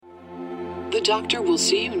The doctor will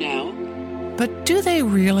see you now. But do they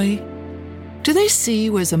really? Do they see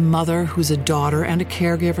you as a mother who's a daughter and a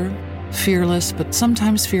caregiver? Fearless, but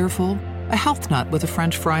sometimes fearful? A health nut with a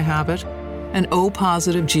French fry habit? An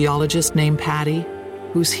O-positive geologist named Patty,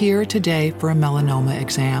 who's here today for a melanoma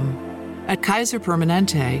exam. At Kaiser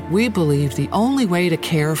Permanente, we believe the only way to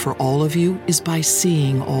care for all of you is by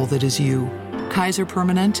seeing all that is you. Kaiser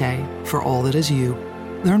Permanente, for all that is you.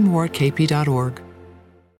 Learn more at kp.org.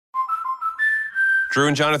 Drew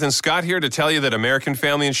and Jonathan Scott here to tell you that American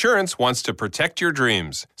Family Insurance wants to protect your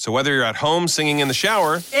dreams. So whether you're at home singing in the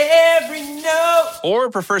shower, every note, or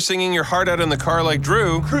prefer singing your heart out in the car like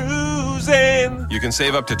Drew, cruising, you can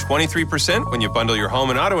save up to 23% when you bundle your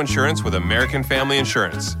home and auto insurance with American Family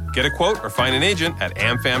Insurance. Get a quote or find an agent at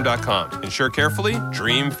amfam.com. Insure carefully,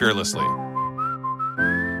 dream fearlessly.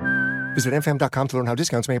 Visit amfam.com to learn how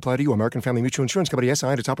discounts may apply to you. American Family Mutual Insurance Company, SI,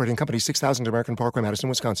 and its operating company, 6000 American Parkway, Madison,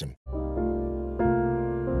 Wisconsin.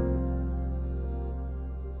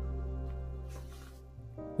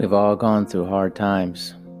 We've all gone through hard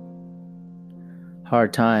times.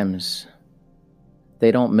 Hard times, they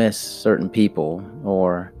don't miss certain people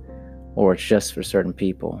or it's just for certain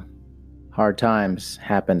people. Hard times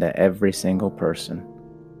happen to every single person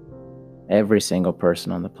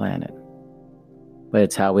on the planet. But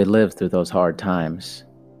it's how we live through those hard times,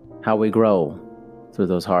 how we grow through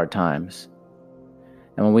those hard times.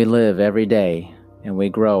 And when we live every day and we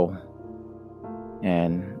grow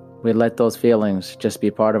and we let those feelings just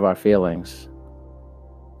be part of our feelings,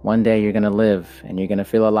 one day you're going to live and you're going to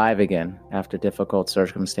feel alive again after difficult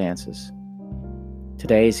circumstances.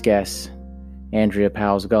 Today's guest, Andrea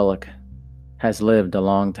Powles-Gullick, has lived a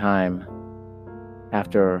long time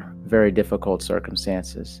after very difficult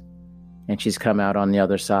circumstances, and she's come out on the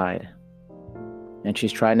other side. And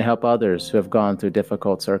she's trying to help others who have gone through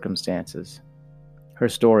difficult circumstances. Her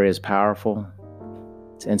story is powerful,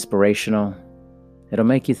 it's inspirational, it'll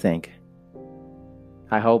make you think.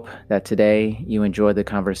 I hope that today you enjoyed the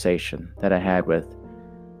conversation that I had with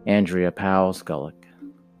Andrea Powles-Gullick.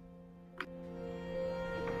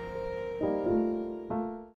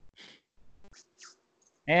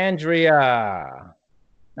 Andrea.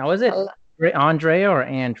 Now, is it Andrea or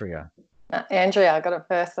Andrea? Andrea, I got it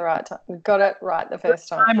first the right time. Got it right the first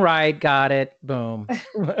time. I'm right. Got it. Boom.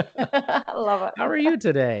 I love it. How are you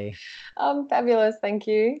today? I'm fabulous. Thank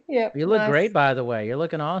you. Yep. You look great, by the way. You're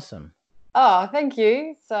looking awesome. Oh, thank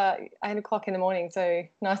you. It's 8:00 in the morning, so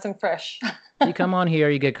nice and fresh. You come on here,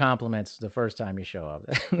 you get compliments the first time you show up.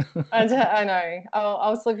 I know.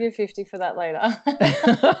 I'll slip you 50 for that later.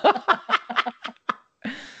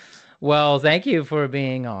 Well, thank you for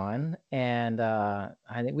being on. And I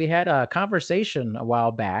think we had a conversation a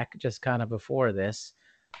while back, just kind of before this.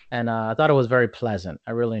 And I thought it was very pleasant.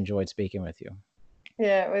 I really enjoyed speaking with you.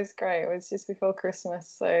 Yeah, it was great. It was just before Christmas.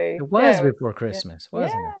 So it was before Christmas,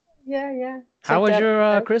 wasn't it? Yeah. How was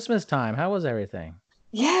your Christmas time? How was everything?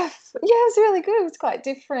 Yeah, it was really good. It was quite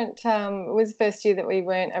different. It was the first year that we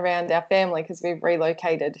weren't around our family because we've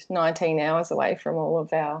relocated 19 hours away from all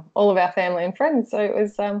of our family and friends. So it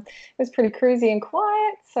was pretty cruisy and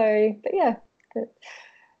quiet. So, but yeah,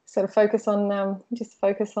 sort of focus on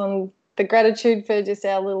the gratitude for just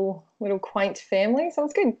our little quaint family. So it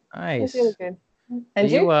was good. Nice. It was really good.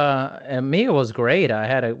 And you? And me, it was great.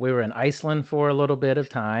 We were in Iceland for a little bit of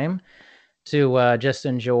time to just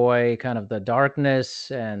enjoy kind of the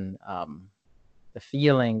darkness and the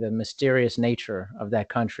feeling, the mysterious nature of that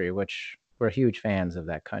country, which we're huge fans of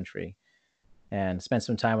that country, and spent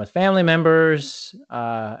some time with family members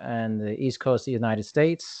and the East Coast of the United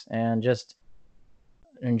States, and just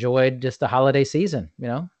enjoyed just the holiday season,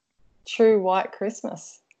 True white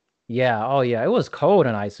Christmas. Yeah. Oh, yeah. It was cold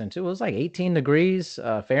in Iceland, too. It was like 18 degrees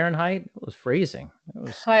Fahrenheit. It was freezing.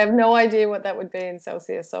 I have no idea what that would be in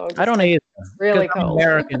Celsius. So I don't either. It's really cold. I'm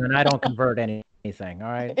American and I don't convert anything. All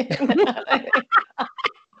right.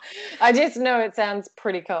 I just know it sounds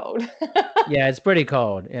pretty cold. Yeah, it's pretty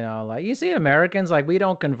cold. Like you see Americans, like we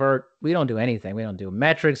don't convert. We don't do anything. We don't do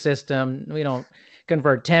metric system. We don't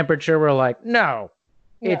convert temperature. We're like, no,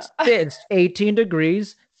 it's 18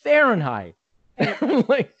 degrees Fahrenheit.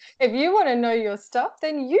 Like, if you want to know your stuff,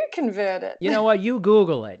 then you convert it. You know what? You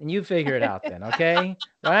Google it and you figure it out then, okay?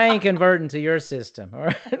 I ain't converting to your system, all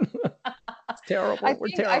right? It's terrible. We're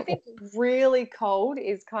terrible. I think really cold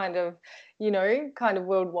is kind of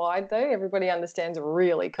worldwide, though. Everybody understands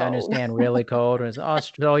really cold. I understand really cold.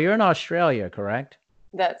 So you're in Australia, correct?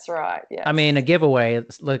 That's right, yeah. I mean, a giveaway,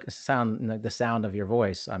 sound like the sound of your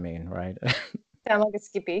voice, right? Sound like a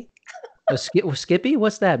Skippy. Skippy?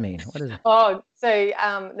 What's that mean? What is it? Oh, so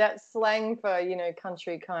that's slang for,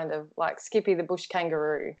 country kind of like Skippy the bush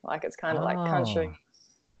kangaroo. Like it's kind of like Oh, country.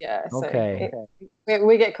 Yeah. So okay.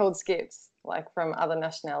 we get called skips, like from other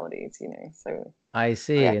nationalities, So I yeah.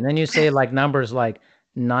 see. And then you say like numbers like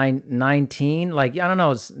 19, like I don't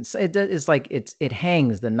know, it's like it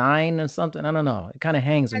hangs the 9 or something. I don't know. It kind of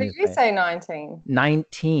hangs How when do you you say it. say 19?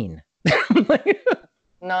 19.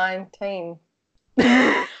 19.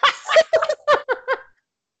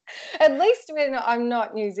 At least when I'm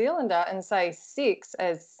not New Zealander and say six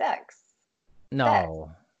as sex. Sex.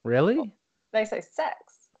 No, really? They say sex.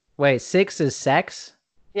 Wait, 6 is sex?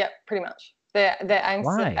 Yep, pretty much. Their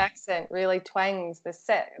Why? accent really twangs the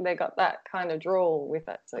set. They got that kind of drawl with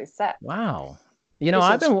it. So sex. Wow. Which is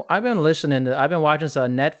I've been I've been watching a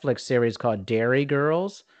Netflix series called Dairy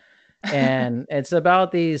Girls, and it's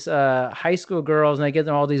about these high school girls, and they get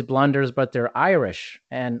them all these blunders, but they're Irish,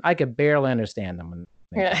 and I could barely understand them when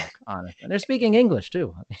they yeah. talk, honest. And they're speaking English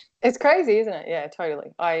too. It's crazy, isn't it? Yeah,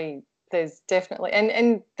 totally. There's definitely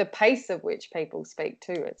and the pace of which people speak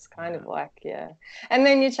too. It's kind of like, yeah. And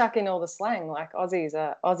then you chuck in all the slang. Like Aussies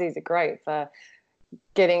are great for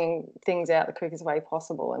getting things out the quickest way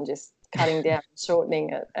possible and just cutting down, shortening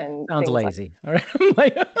it, and Sounds things lazy. All right.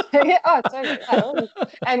 yeah, oh, totally.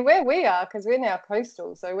 And where we are, because we're now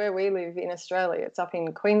coastal, so where we live in Australia, it's up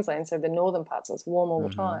in Queensland, so the northern parts, so it's warm all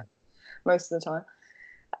the time, most of the time.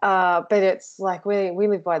 But it's like we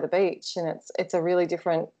live by the beach, and it's a really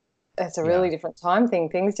different time thing.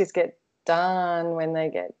 Things just get done when they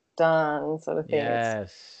get done, sort of thing.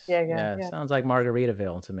 Yes. Yeah. Sounds like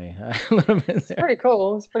Margaritaville to me. A little bit there. Pretty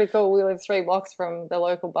cool. It's pretty cool. We live 3 blocks from the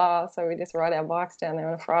local bar, so we just ride our bikes down there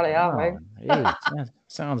on a Friday Wow. afternoon. Geez,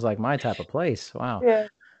 sounds like my type of place. Wow. Yeah.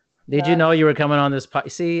 Did you know you were coming on this?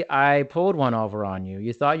 See, I pulled one over on you.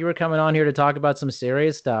 You thought you were coming on here to talk about some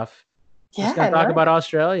serious stuff. Just gonna talk about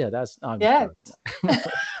Australia. That's yeah.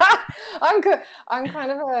 I'm good. I'm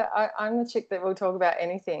kind of I'm the chick that will talk about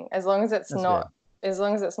anything as long as it's not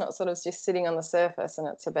sort of just sitting on the surface, and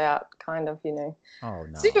it's about kind of Oh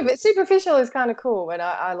no. Superficial is kind of cool, but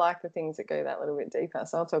I like the things that go that little bit deeper.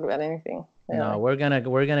 So I'll talk about anything. Really. No, we're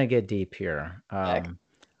gonna get deep here.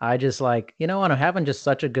 I just like, I'm having just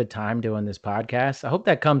such a good time doing this podcast. I hope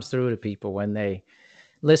that comes through to people when they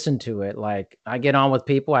listen to it. Like I get on with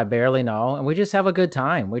people I barely know, and we just have a good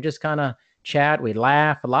time. We just kind of chat, we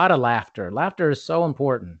laugh, a lot of laughter. Laughter is so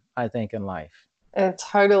important, I think, in life. It's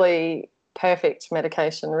totally perfect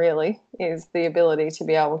medication, really, is the ability to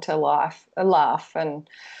be able to laugh and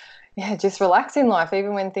just relax in life,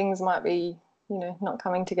 even when things might be not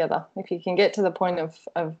coming together. If you can get to the point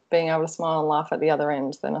of being able to smile and laugh at the other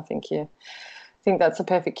end, then I think that's a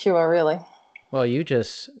perfect cure, really. Well, you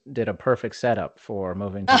just did a perfect setup for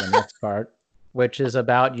moving to the next part, which is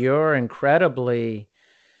about your incredibly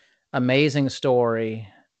amazing story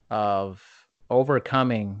of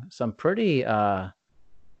overcoming some pretty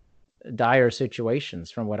dire situations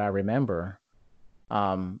from what I remember.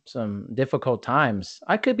 Some difficult times.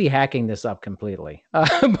 I could be hacking this up completely,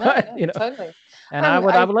 but totally. And I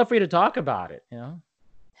would love for you to talk about it.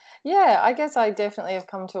 Yeah, I guess I definitely have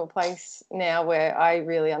come to a place now where I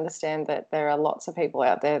really understand that there are lots of people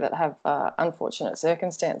out there that have unfortunate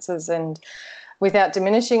circumstances, and without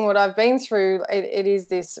diminishing what I've been through, it is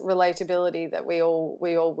this relatability that we all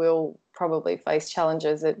will probably face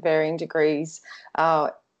challenges at varying degrees,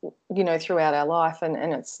 throughout our life,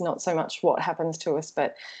 and it's not so much what happens to us,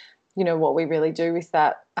 but what we really do with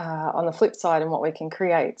that on the flip side and what we can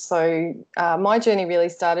create. So my journey really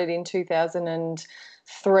started in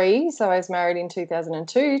 2003. So I was married in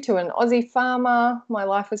 2002 to an Aussie farmer. My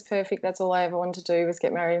life was perfect. That's all I ever wanted to do was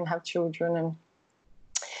get married and have children. And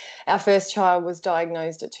our first child was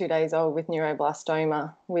diagnosed at 2 days old with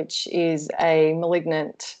neuroblastoma, which is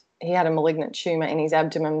he had a malignant tumour in his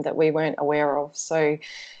abdomen that we weren't aware of. So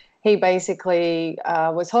he basically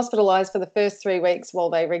was hospitalised for the first 3 weeks while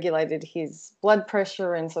they regulated his blood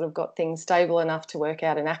pressure and sort of got things stable enough to work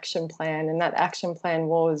out an action plan. And that action plan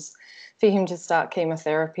was for him to start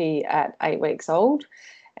chemotherapy at 8 weeks old.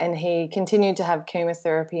 And he continued to have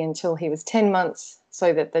chemotherapy until he was 10 months,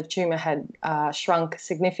 so that the tumour had shrunk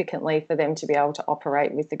significantly for them to be able to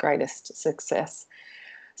operate with the greatest success.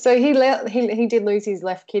 So he did lose his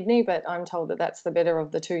left kidney, but I'm told that that's the better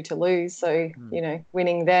of the two to lose. So,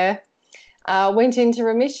 winning there. Went into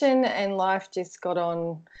remission, and life just got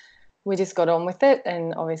on. We just got on with it,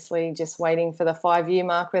 and obviously just waiting for the 5-year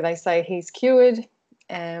mark where they say he's cured.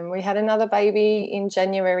 And we had another baby in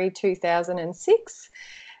January 2006.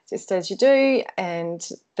 just as you do, and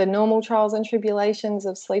the normal trials and tribulations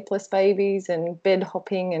of sleepless babies and bed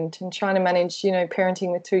hopping and trying to manage,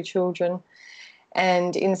 parenting with 2 children.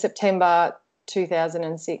 And in September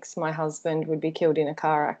 2006, my husband would be killed in a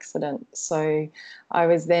car accident. So I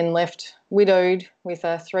was then left widowed with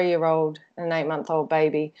a 3-year-old and an 8-month-old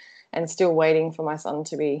baby, and still waiting for my son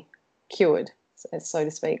to be cured, so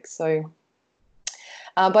to speak. So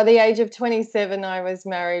by the age of 27, I was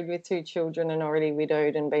married with 2 children and already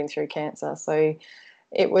widowed and been through cancer. So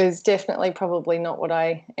it was definitely probably not what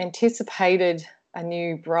I anticipated a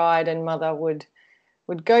new bride and mother would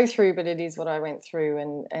go through, but it is what I went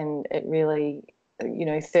through. And it really,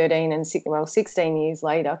 16 years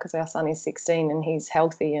later, because our son is 16 and he's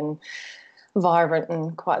healthy and vibrant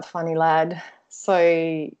and quite a funny lad.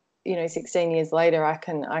 So, 16 years later, I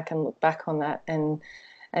can look back on that and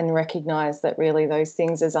recognise that really those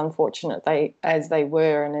things, as unfortunate as they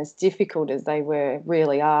were and as difficult as they were,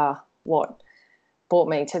 really are what brought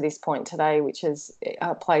me to this point today, which is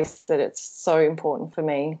a place that it's so important for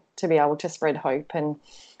me to be able to spread hope and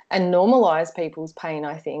normalise people's pain.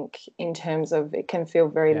 I think in terms of, it can feel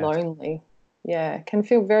very lonely. Yeah, it can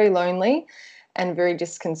feel very lonely and very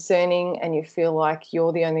disconcerting, and you feel like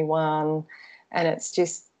you're the only one, and it's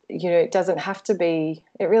just, it really doesn't have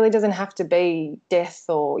to be death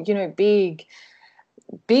or,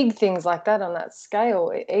 big things like that on that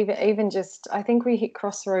scale. Even just, I think we hit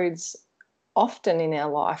crossroads often in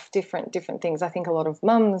our life, different things. I think a lot of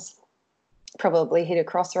mums probably hit a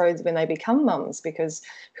crossroads when they become mums, because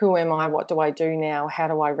who am I? What do I do now? How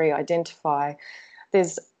do I re-identify?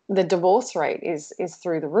 The divorce rate is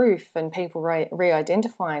through the roof, and people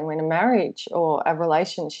re-identifying when a marriage or a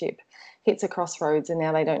relationship hits a crossroads and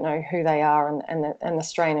now they don't know who they are, and the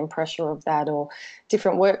strain and pressure of that, or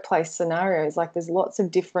different workplace scenarios. Like, there's lots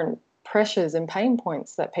of different pressures and pain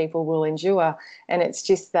points that people will endure, and it's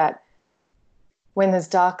just that when there's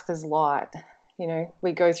dark, there's light.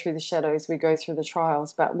 We go through the shadows, we go through the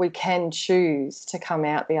trials, but we can choose to come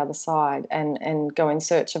out the other side and go in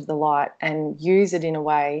search of the light and use it in a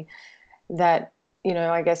way that,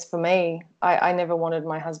 I guess for me, I never wanted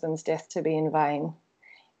my husband's death to be in vain.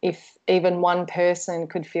 If even one person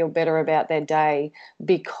could feel better about their day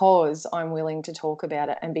because I'm willing to talk about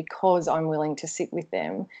it and because I'm willing to sit with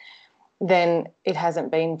them, then it hasn't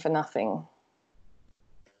been for nothing.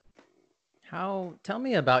 Tell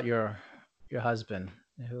me about your husband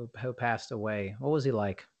who passed away. What was he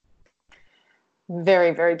like?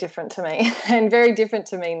 Very, very different to me, and very different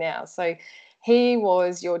to me now. So he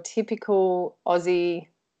was your typical Aussie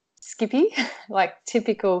Skippy, like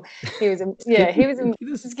typical. He was a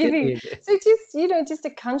Skippy. So just a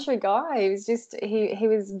country guy. He was just he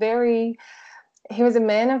was a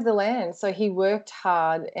man of the land. So he worked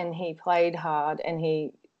hard and he played hard, and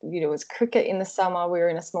he it was cricket in the summer. We were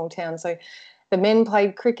in a small town, so the men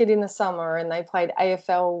played cricket in the summer and they played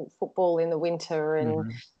AFL football in the winter,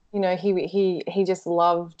 and he just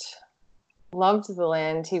loved the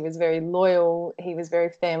land. He was very loyal. He was very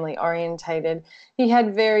family orientated. He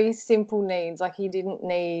had very simple needs. Like, he didn't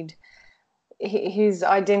need, his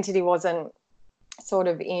identity wasn't sort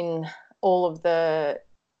of in all of the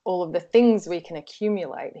things we can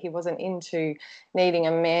accumulate. He wasn't into needing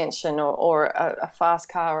a mansion or a fast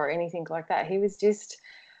car or anything like that.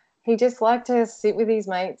 He just liked to sit with his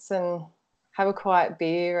mates and have a quiet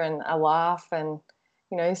beer and a laugh and,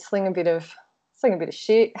 sling a bit of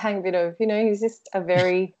shit, hang a bit of, he's just a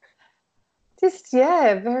very,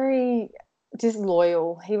 very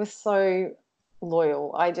loyal. He was so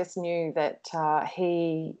loyal. I just knew that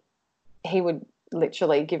he would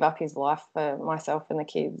literally give up his life for myself and the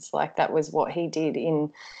kids. Like, that was what he did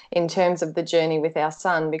in terms of the journey with our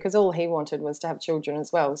son, because all he wanted was to have children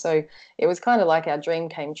as well. So it was kind of like our dream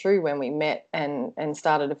came true when we met and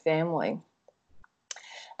started a family.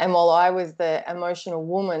 And while I was the emotional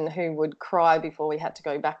woman who would cry before we had to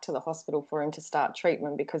go back to the hospital for him to start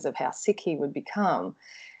treatment because of how sick he would become,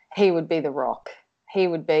 he would be the rock. He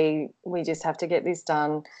would be, we just have to get this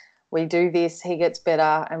done. We do this, he gets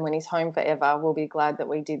better, and when he's home forever, we'll be glad that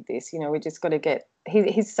we did this. We just got to get,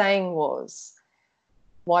 his saying was,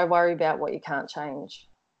 why worry about what you can't change?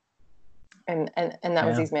 And that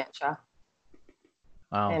was his mantra.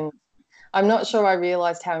 Wow. And I'm not sure I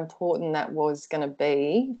realised how important that was going to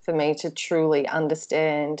be for me to truly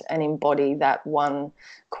understand and embody that one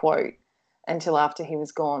quote until after he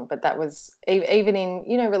was gone. But that was, even in,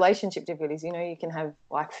 relationship difficulties, you can have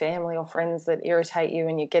like family or friends that irritate you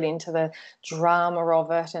and you get into the drama of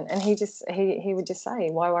it. And he would just say,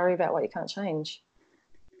 why worry about what you can't change?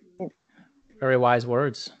 Very wise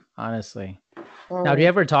words, honestly. Now, do you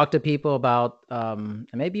ever talk to people about, and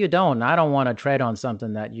maybe you don't, I don't want to tread on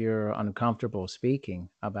something that you're uncomfortable speaking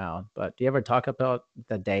about, but do you ever talk about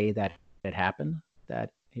the day that it happened,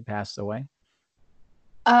 that he passed away?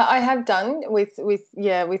 I have done with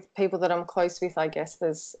people that I'm close with. I guess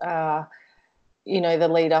there's the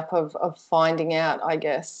lead up of finding out. I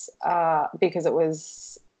guess because it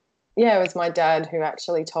was my dad who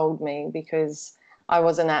actually told me, because I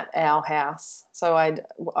wasn't at our house. So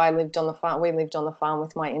I lived on the farm. We lived on the farm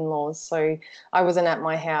with my in-laws. So I wasn't at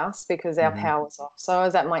my house because our power was off. So I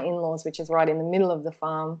was at my in-laws, which is right in the middle of the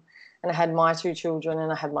farm, and I had my 2 children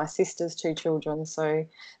and I had my sister's 2 children. So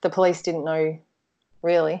the police didn't know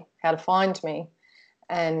really how to find me.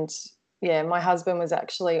 And my husband was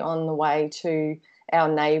actually on the way to our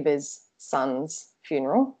neighbour's son's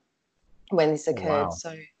funeral when this occurred.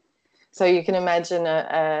 Wow. So you can imagine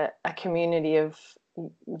a community of,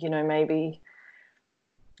 maybe,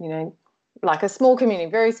 like a small community,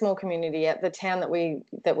 very small community. At the town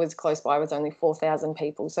that was close by was only 4,000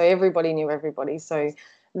 people. So everybody knew everybody. So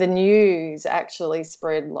the news actually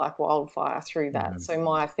spread like wildfire through that. So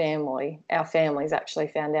our families actually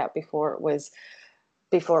found out before it was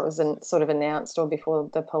sort of announced, or before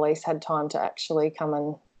the police had time to actually come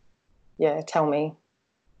and tell me.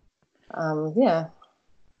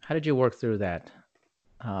 How did you work through that?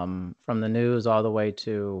 From the news all the way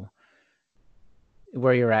to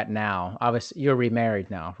where you're at now? Obviously, you're remarried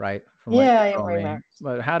now, right? From what I you am told me. remarried.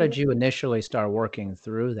 But how did you initially start working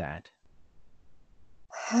through that?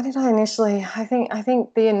 How did I initially? I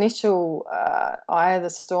think the initial eye of the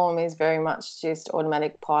storm is very much just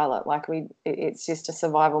automatic pilot. Like it's just a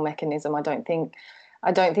survival mechanism. I don't think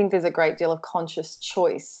there's a great deal of conscious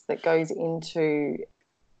choice that goes into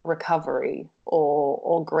recovery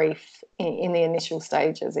or grief in the initial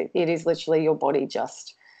stages. It is literally your body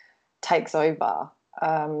just takes over.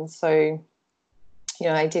 So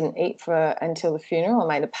I didn't eat until the funeral. I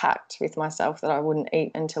made a pact with myself that I wouldn't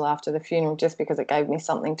eat until after the funeral, just because it gave me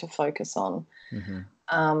something to focus on.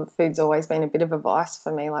 Food's always been a bit of a vice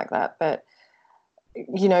for me like that. But,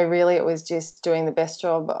 really it was just doing the best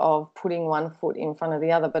job of putting one foot in front of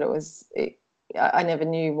the other. But I never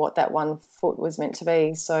knew what that one foot was meant to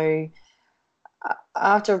be. So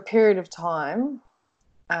after a period of time,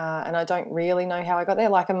 and I don't really know how I got there,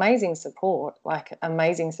 amazing support.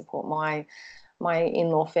 My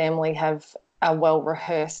in-law family are well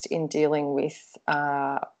rehearsed in dealing with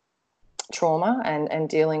trauma and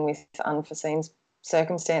dealing with unforeseen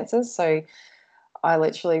circumstances. So I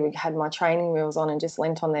literally had my training wheels on and just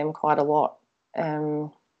lent on them quite a lot. And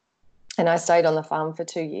I stayed on the farm for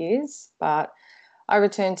 2 years, but I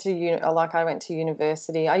returned to I went to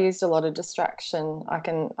university. I used a lot of distraction. I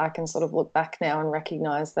can sort of look back now and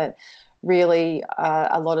recognise that really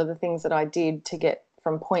a lot of the things that I did to get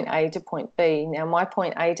from point A to point B. Now, my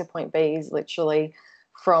point A to point B is literally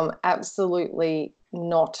from absolutely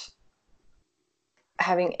not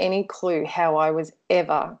having any clue how I was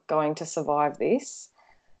ever going to survive this,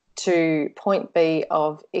 to point B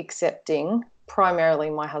of accepting primarily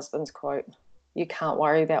my husband's quote, "You can't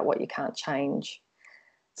worry about what you can't change."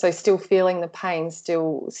 So still feeling the pain,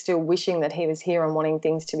 still wishing that he was here and wanting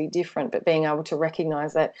things to be different, but being able to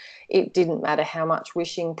recognise that it didn't matter how much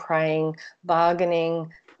wishing, praying,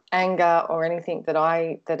 bargaining, anger or anything that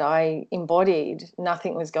I embodied,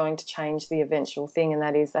 nothing was going to change the eventual thing, and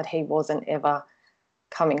that is that he wasn't ever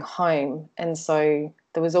coming home. And so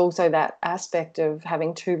there was also that aspect of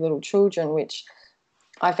having 2 little children, which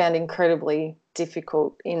I found incredibly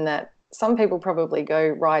difficult, in that some people probably go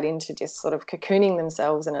right into just sort of cocooning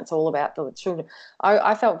themselves and it's all about the children.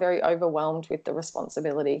 I felt very overwhelmed with the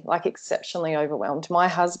responsibility, exceptionally overwhelmed. My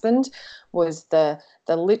husband was the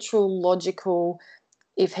literal logical,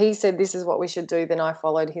 if he said this is what we should do, then I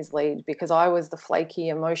followed his lead, because I was the flaky,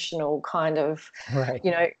 emotional kind of, Right.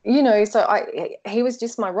 So he was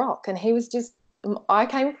just my rock, and he was just, I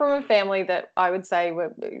came from a family that I would say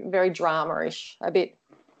were very drama-ish, a bit,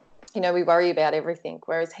 we worry about everything,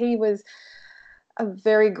 whereas he was a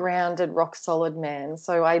very grounded, rock-solid man.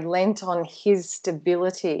 So I lent on his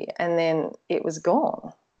stability, and then it was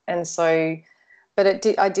gone. And so, but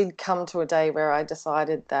I did come to a day where I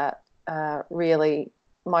decided that really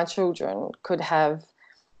my children could have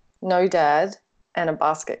no dad and a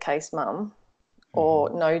basket case mum, or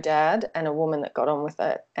no dad and a woman that got on with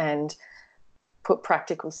it and put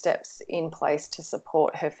practical steps in place to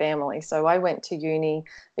support her family. So I went to uni,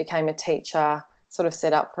 became a teacher, sort of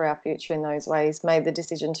set up for our future in those ways, made the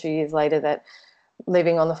decision 2 years later that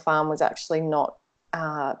living on the farm was actually not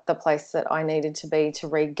the place that I needed to be to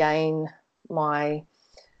regain my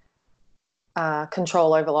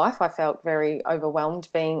control over life. I felt very overwhelmed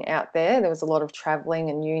being out there. There was a lot of traveling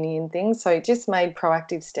and uni and things. So it just made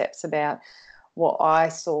proactive steps about what I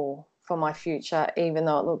saw for my future, even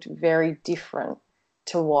though it looked very different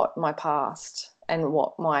to what my past and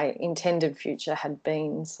what my intended future had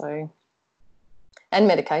been. So, and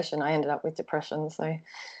medication. I ended up with depression. So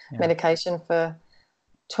medication for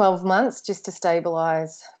 12 months just to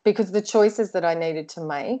stabilize, because the choices that I needed to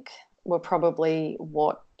make were probably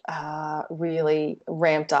what really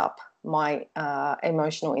ramped up my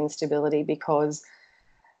emotional instability, because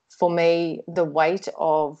for me, the weight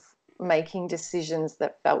of making decisions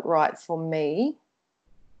that felt right for me,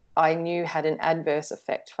 I knew had an adverse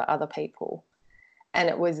effect for other people. And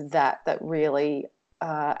it was that really,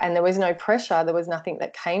 and there was no pressure. There was nothing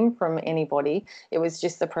that came from anybody. It was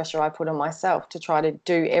just the pressure I put on myself to try to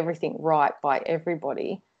do everything right by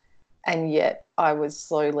everybody. And yet I was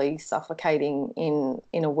slowly suffocating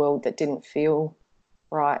in a world that didn't feel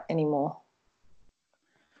right anymore.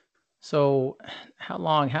 So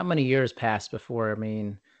how many years passed before, I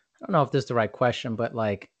mean, I don't know if this is the right question, but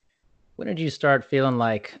like, when did you start feeling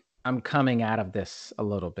like I'm coming out of this a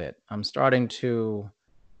little bit? I'm starting to,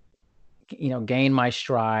 gain my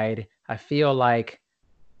stride. I feel like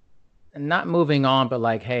not moving on, but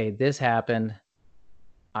like, hey, this happened.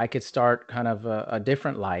 I could start kind of a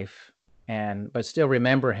different life, but still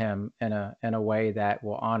remember him in a way that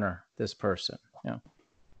will honor this person. Yeah.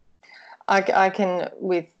 I can,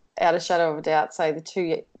 without a shadow of a doubt, say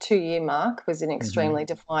the two-year mark was an extremely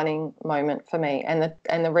defining moment for me.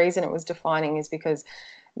 And the reason it was defining is because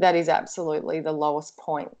that is absolutely the lowest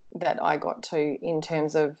point that I got to, in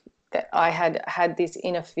terms of that I had this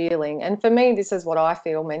inner feeling. And for me, this is what I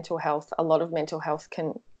feel mental health, a lot of mental health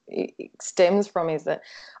stems from, is that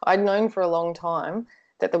I'd known for a long time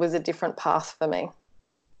that there was a different path for me,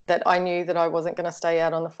 that I knew that I wasn't going to stay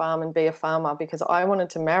out on the farm and be a farmer, because I wanted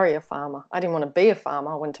to marry a farmer. I didn't want to be a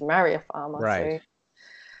farmer. I wanted to marry a farmer. Right.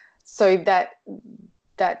 So that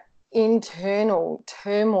internal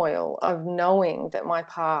turmoil of knowing that my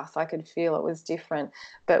path, I could feel it was different,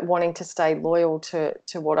 but wanting to stay loyal to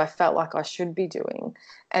what I felt like I should be doing.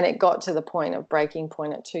 And it got to the point of breaking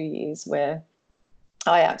point at 2 years, where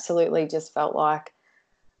I absolutely just felt like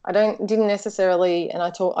didn't necessarily, and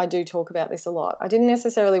I do talk about this a lot, I didn't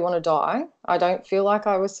necessarily want to die. I don't feel like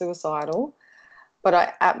I was suicidal, but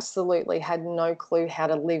I absolutely had no clue how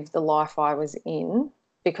to live the life I was in,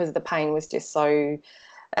 because the pain was just so,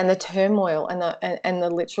 and the turmoil and the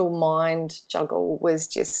literal mind juggle was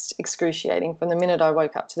just excruciating from the minute I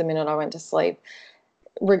woke up to the minute I went to sleep,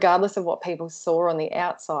 regardless of what people saw on the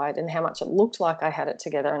outside and how much it looked like I had it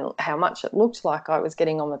together and how much it looked like I was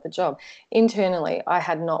getting on with the job. Internally, I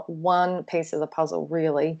had not one piece of the puzzle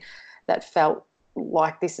really that felt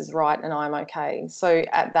like this is right and I'm okay. So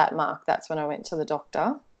at that mark, that's when I went to the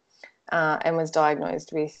doctor and was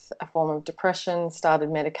diagnosed with a form of depression,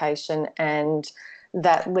 started medication, and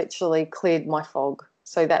that literally cleared my fog.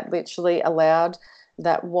 So that literally allowed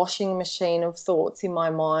that washing machine of thoughts in my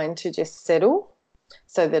mind to just settle,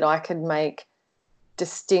 so that I could make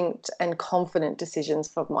distinct and confident decisions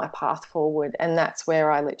for my path forward. And that's where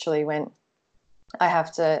I literally went, I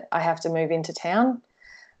have to move into town.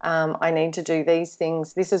 I need to do these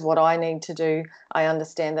things. This is what I need to do. I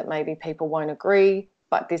understand that maybe people won't agree,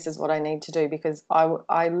 but this is what I need to do, because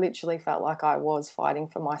I literally felt like I was fighting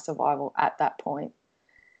for my survival at that point.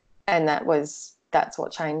 And that's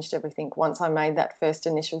what changed everything. Once I made that first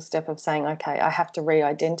initial step of saying, okay, I have to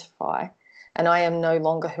re-identify, and I am no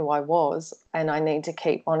longer who I was, and I need to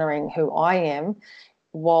keep honouring who I am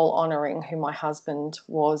while honouring who my husband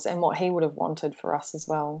was and what he would have wanted for us as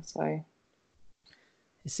well. So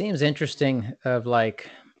it seems interesting of like,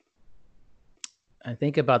 I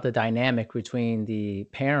think about the dynamic between the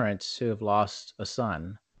parents who have lost a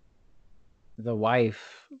son, the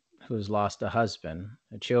wife who's lost a husband,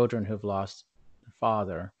 the children who've lost a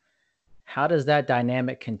father. How does that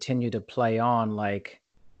dynamic continue to play on, like,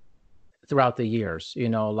 throughout the years?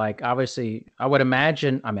 Like, obviously I would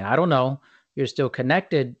imagine, I mean, I don't know, you're still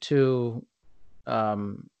connected to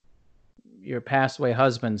your passed away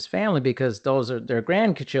husband's family, because those are their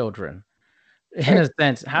grandchildren in a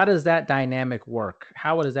sense. How does that dynamic work?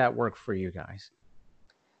 How does that work for you guys?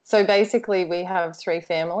 So basically we have 3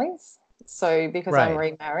 families. So because I'm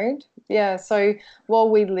remarried. Yeah. So while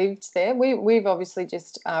we lived there, we've obviously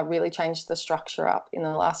just really changed the structure up in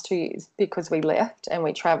the last 2 years, because we left and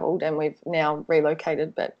we travelled and we've now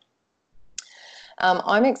relocated. But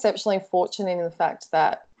I'm exceptionally fortunate in the fact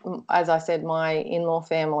that, as I said, my in-law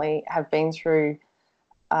family have been through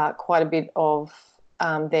quite a bit of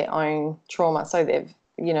their own trauma. So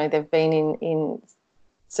they've been in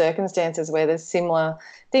circumstances where there's similar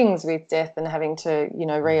things with death and having to,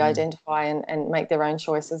 re-identify and make their own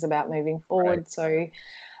choices about moving forward.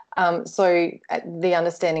 Right. So the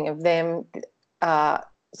understanding of them,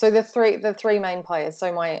 so the three main players,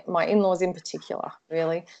 so my in-laws in particular,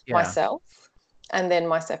 really, myself, and then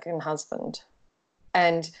my second husband.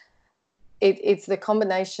 And it's the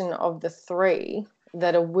combination of the three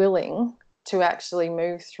that are willing to actually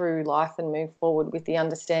move through life and move forward with the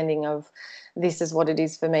understanding of this is what it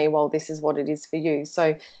is for me, well, this is what it is for you.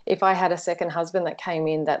 So if I had a second husband that came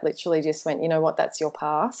in that literally just went, you know what, that's your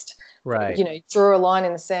past, right? Draw a line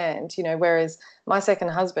in the sand, whereas my second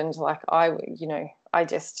husband, like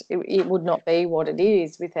it would not be what it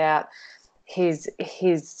is without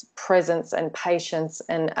his presence and patience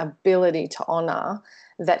and ability to honor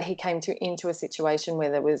that he came into a situation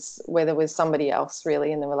where there was somebody else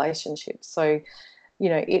really in the relationship. So,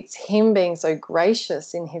 it's him being so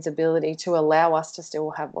gracious in his ability to allow us to still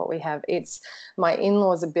have what we have. It's my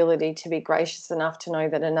in-laws' ability to be gracious enough to know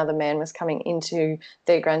that another man was coming into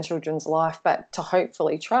their grandchildren's life, but to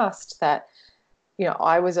hopefully trust that,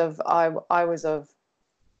 I was of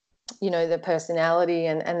the personality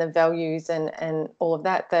and the values and all of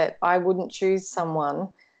that I wouldn't choose someone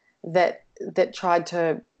that tried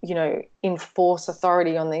to, enforce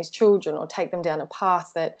authority on these children or take them down a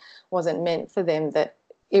path that wasn't meant for them. That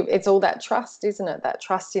it's all that trust, isn't it? That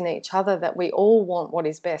trust in each other, that we all want what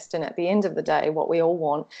is best. And at the end of the day, what we all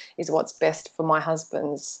want is what's best for my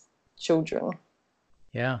husband's children.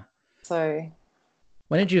 Yeah. So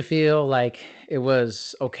when did you feel like it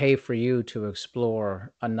was okay for you to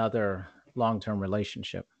explore another long-term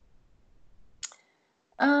relationship?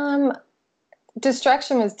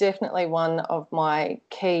 Distraction was definitely one of my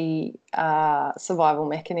key survival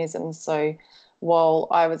mechanisms. So while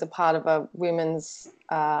I was a part of a women's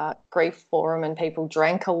grief forum and people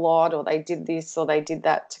drank a lot or they did this or they did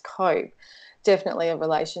that to cope, definitely a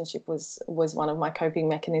relationship was one of my coping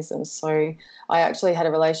mechanisms. So I actually had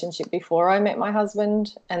a relationship before I met my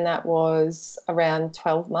husband, and that was around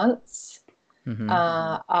 12 months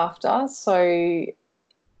after. So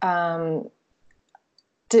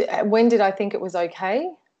when did I think it was okay?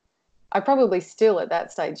 I probably still at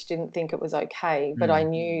that stage didn't think it was okay, but I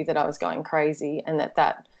knew that I was going crazy and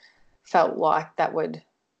that felt like that would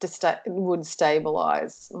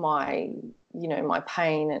stabilize my, my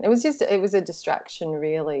pain. And it was a distraction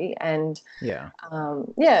really. And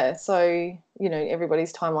so,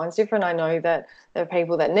 everybody's timeline's different. I know that there are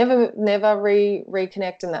people that never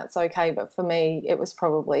reconnect, and that's okay. But for me, it was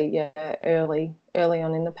probably, early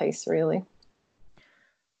on in the piece, really.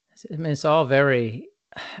 I mean, it's all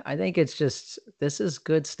I think it's just, this is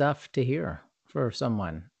good stuff to hear for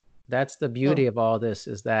someone. That's the beauty of all this,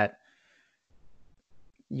 is that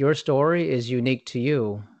your story is unique to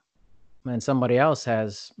you, and somebody else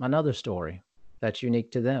has another story that's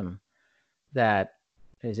unique to them that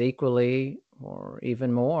is equally or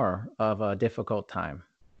even more of a difficult time,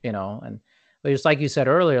 and but just like you said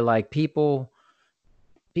earlier, like people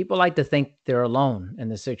like to think they're alone in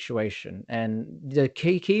the situation. And the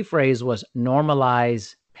key phrase was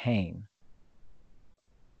normalize pain.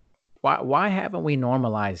 Why haven't we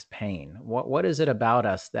normalized pain? What is it about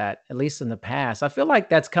us that, at least in the past, I feel like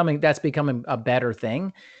that's becoming a better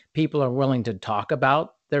thing. People are willing to talk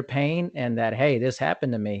about their pain and that, hey, this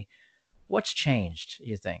happened to me. What's changed,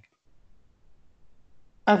 you think?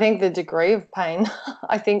 I think the degree of pain.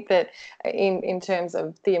 I think that in terms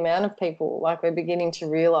of the amount of people, like, we're beginning to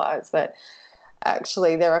realise that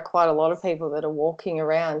actually there are quite a lot of people that are walking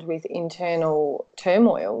around with internal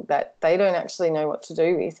turmoil that they don't actually know what to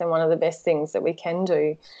do with. And one of the best things that we can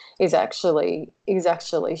do is actually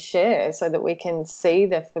share, so that we can see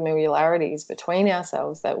the familiarities between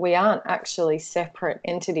ourselves, that we aren't actually separate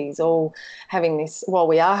entities all having this. While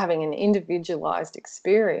we are having an individualized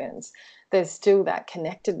experience, there's still that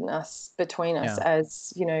connectedness between us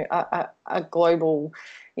as, a global,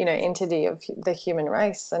 entity of the human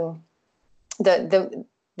race. And the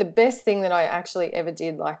best thing that I actually ever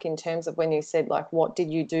did, like, in terms of when you said, like, what did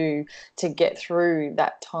you do to get through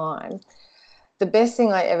that time? The best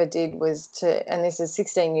thing I ever did was and this is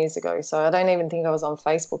 16 years ago, so I don't even think I was on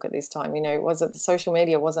Facebook at this time, the social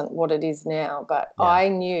media wasn't what it is now, but I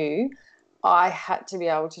knew I had to be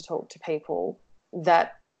able to talk to people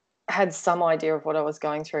that had some idea of what I was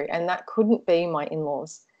going through, and that couldn't be my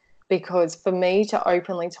in-laws, because for me to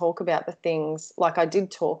openly talk about the things, like, I did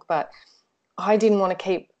talk, but I didn't want to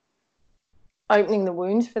keep opening the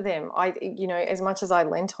wound for them. As much as I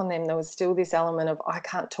lent on them, there was still this element of, I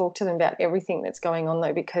can't talk to them about everything that's going on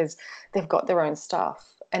though, because they've got their own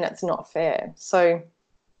stuff and it's not fair. So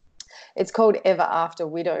it's called Ever After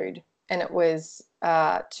Widowed. and it was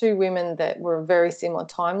two women that were a very similar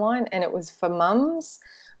timeline, and it was for mums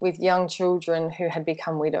with young children who had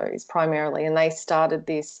become widows primarily, and they started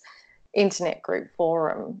this internet group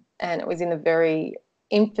forum, and it was in the very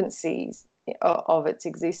infancy of its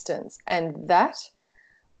existence, and that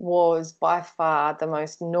was by far the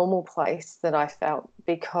most normal place that I felt,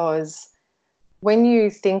 because when you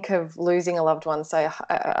think of losing a loved one, say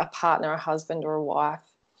a partner, a husband or a wife,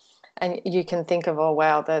 and you can think of, oh,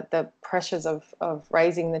 wow, the pressures of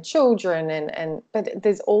raising the children, but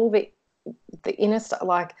there's all the inner stuff.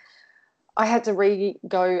 Like, I had to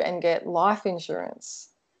go and get life insurance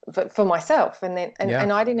for myself, and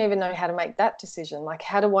I didn't even know how to make that decision. Like,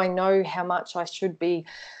 how do I know how much I should be,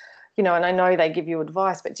 and I know they give you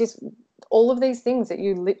advice, but just all of these things that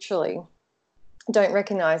you literally don't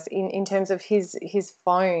recognize in terms of his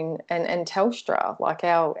phone and Telstra, like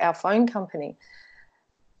our phone company,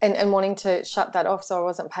 and wanting to shut that off so I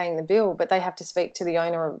wasn't paying the bill, but they have to speak to the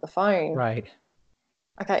owner of the phone. Right.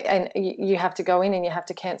 Okay, and you have to go in and you have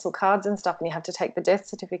to cancel cards and stuff, and you have to take the death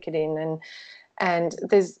certificate in, and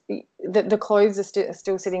there's the clothes are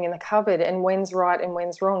still sitting in the cupboard, and when's right and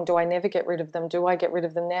when's wrong? Do I never get rid of them? Do I get rid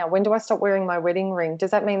of them now? When do I stop wearing my wedding ring? Does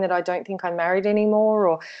that mean that I don't think I'm married anymore?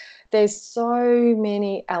 Or there's so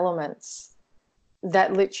many elements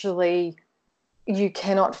that literally you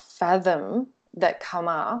cannot fathom that come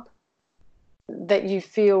up, that you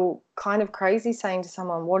feel kind of crazy saying to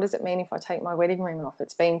someone, what does it mean if I take my wedding ring off?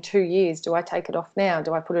 It's been 2 years. Do I take it off now?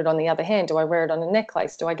 Do I put it on the other hand? Do I wear it on a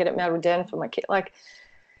necklace? Do I get it melted down for my kid?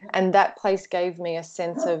 And that place gave me a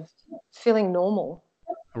sense of feeling normal.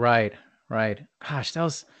 Right. Gosh, that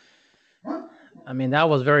was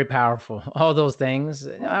very powerful. All those things.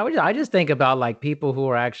 I just think about like people who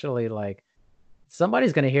are actually like,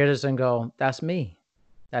 somebody's going to hear this and go, that's me.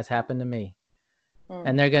 That's happened to me.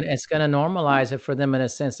 And it's going to normalize it for them in a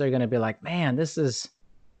sense. They're going to be like, man,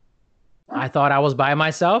 I thought I was by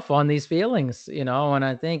myself on these feelings, and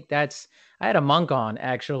I think I had a monk on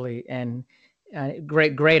actually, and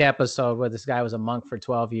great episode where this guy was a monk for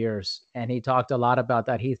 12 years. And he talked a lot about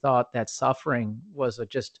that. He thought that suffering was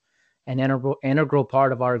just an integral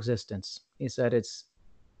part of our existence. He said,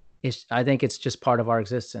 I think it's just part of our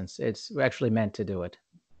existence. We're actually meant to do it.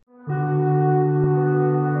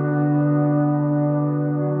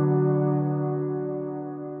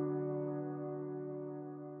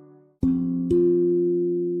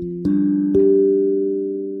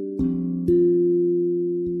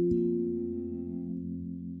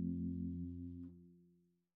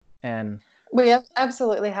 And we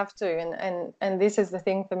absolutely have to, and this is the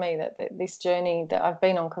thing for me, that this journey that I've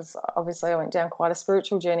been on, because obviously I went down quite a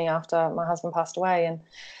spiritual journey after my husband passed away,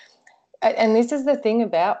 and this is the thing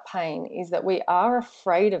about pain, is that we are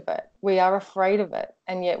afraid of it. We are afraid of it,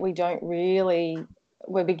 and yet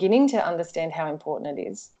we're beginning to understand how important it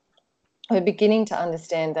is. We're beginning to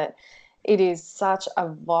understand that it is such a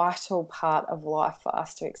vital part of life for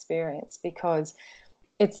us to experience, because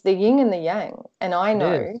it's the yin and the yang. And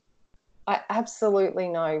I absolutely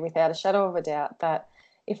know without a shadow of a doubt that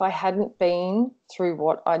if I hadn't been through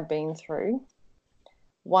what I'd been through,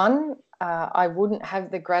 I wouldn't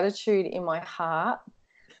have the gratitude in my heart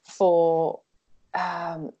for,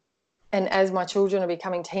 and as my children are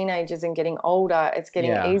becoming teenagers and getting older, it's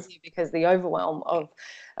getting easier, because the overwhelm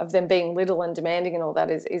of them being little and demanding and all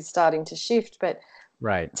that is starting to shift. But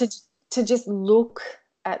right, to just look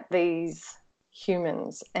at these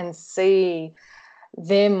humans and see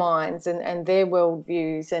their minds and their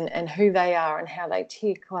worldviews and who they are and how they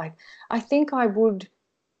tick, like, I think I would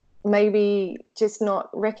maybe just not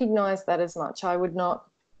recognize that as much. I would not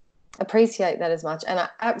appreciate that as much. And I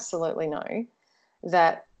absolutely know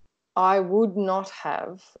that I would not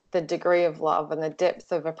have the degree of love and the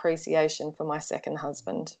depth of appreciation for my second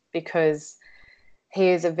husband, because he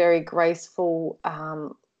is a very graceful,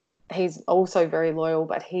 he's also very loyal,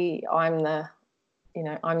 but I'm the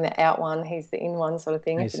out one, he's the in one sort of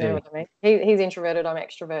thing, if you know what I mean. He's introverted, I'm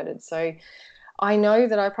extroverted. So I know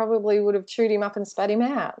that I probably would have chewed him up and spat him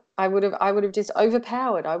out. I would have just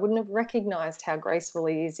overpowered. I wouldn't have recognized how graceful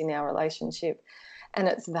he is in our relationship. And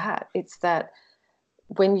it's that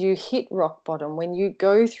when you hit rock bottom, when you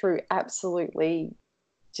go through absolutely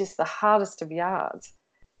just the hardest of yards,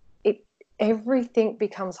 everything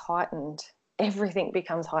becomes heightened. Everything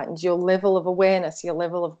becomes heightened. Your level of awareness, your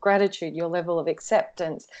level of gratitude, your level of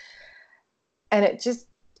acceptance. And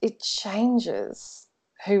it changes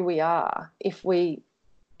who we are if we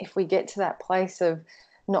get to that place of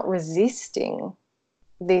not resisting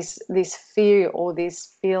this fear or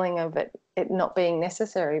this feeling of it not being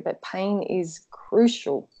necessary. But pain is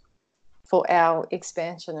crucial for our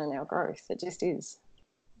expansion and our growth. It just is.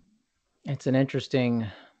 It's an interesting,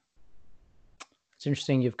 it's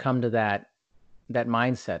interesting you've come to that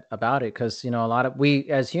mindset about it, because a lot of we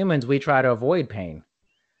as humans, we try to avoid pain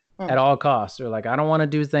at all costs. Or like, I don't want to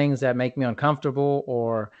do things that make me uncomfortable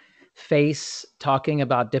or face talking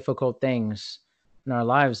about difficult things in our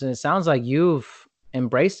lives. And it sounds like you've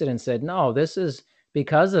embraced it and said, no, this is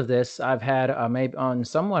because of this. I've had maybe on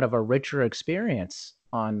somewhat of a richer experience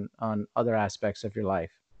on other aspects of your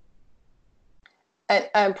life.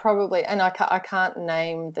 And probably, and I can't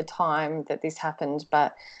name the time that this happened,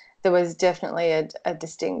 but there was definitely a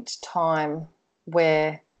distinct time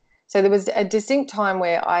where, so there was a distinct time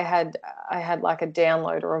where I had like a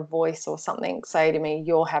download or a voice or something say to me,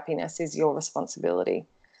 your happiness is your responsibility.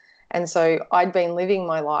 And so I'd been living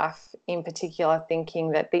my life in particular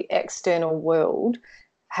thinking that the external world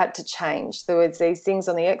had to change. There was these things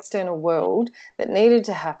on the external world that needed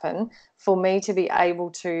to happen for me to be able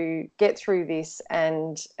to get through this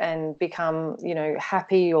and become,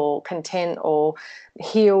 happy or content or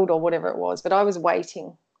healed or whatever it was. But I was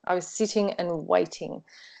waiting. I was sitting and waiting.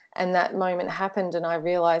 And that moment happened, and I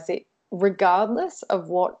realized that regardless of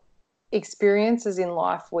what experiences in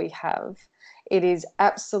life we have, it is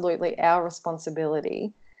absolutely our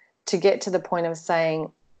responsibility to get to the point of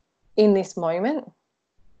saying, in this moment,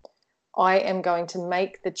 I am going to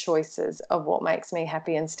make the choices of what makes me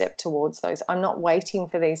happy and step towards those. I'm not waiting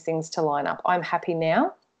for these things to line up. I'm happy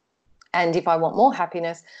now. And if I want more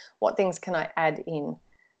happiness, what things can I add in?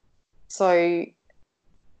 So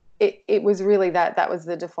it was really that was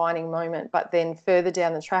the defining moment. But then further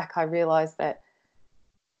down the track, I realized that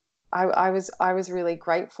I was really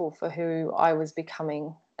grateful for who I was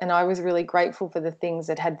becoming. And I was really grateful for the things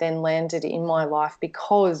that had then landed in my life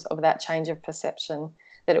because of that change of perception,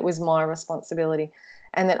 that it was my responsibility,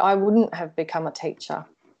 and that I wouldn't have become a teacher,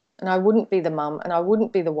 and I wouldn't be the mum, and I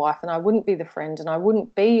wouldn't be the wife, and I wouldn't be the friend, and I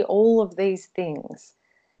wouldn't be all of these things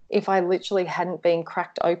if I literally hadn't been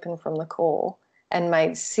cracked open from the core and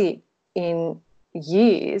made sit in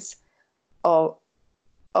years of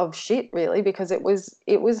shit, really, because it was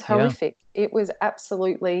horrific. It was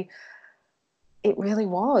absolutely, it really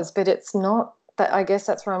was. But it's not that, I guess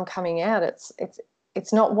that's where I'm coming out.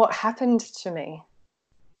 It's not what happened to me.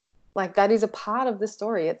 Like, that is a part of the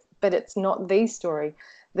story, but it's not the story.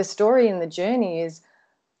 The story and the journey is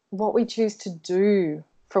what we choose to do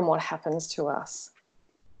from what happens to us,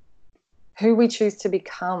 who we choose to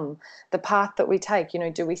become, the path that we take.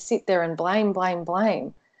 Do we sit there and blame?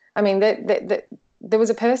 I mean, there was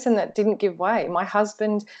a person that didn't give way. My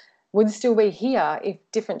husband would still be here if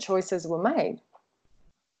different choices were made.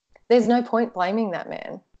 There's no point blaming that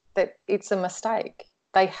man. That it's a mistake.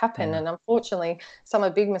 They happen, and unfortunately, some are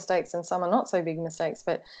big mistakes and some are not so big mistakes.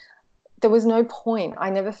 But there was no point. I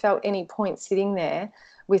never felt any point sitting there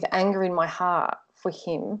with anger in my heart for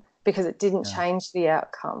him because it didn't change the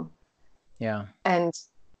outcome. Yeah. And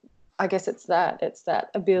I guess it's that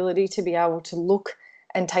ability to be able to look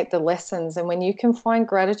and take the lessons. And when you can find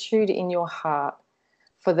gratitude in your heart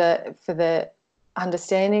for the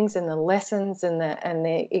understandings and the lessons and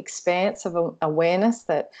the expanse of awareness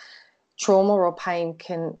that trauma or pain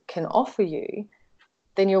can offer you,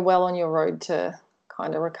 then you're well on your road to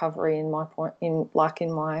kind of recovery, in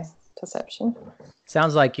my perception.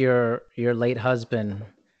 Sounds like your late husband,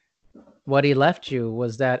 what he left you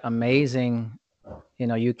was that amazing,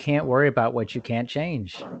 you can't worry about what you can't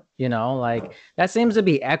change. Like, that seems to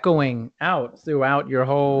be echoing out throughout your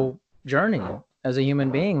whole journey as a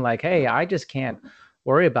human being. Like, hey, I just can't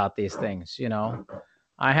worry about these things.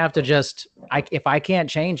 I have to if I can't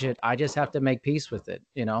change it, I just have to make peace with it,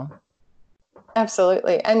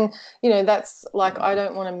 Absolutely. And, that's like, I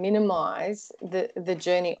don't want to minimize the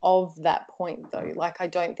journey of that point, though. Like, I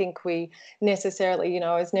don't think we necessarily,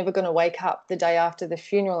 I was never going to wake up the day after the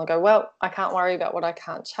funeral and go, well, I can't worry about what I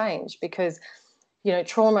can't change, because,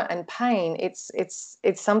 trauma and pain, it's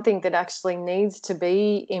something that actually needs to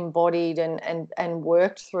be embodied and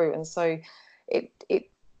worked through. And so it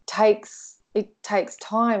takes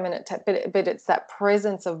time, and but it's that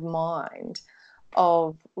presence of mind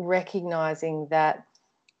of recognizing that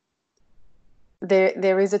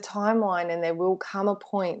there is a timeline, and there will come a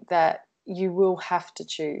point that you will have to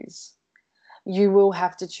choose. You will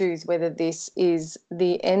have to choose whether this is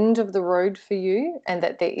the end of the road for you and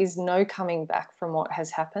that there is no coming back from what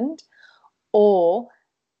has happened, or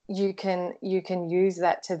you can use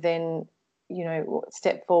that to then,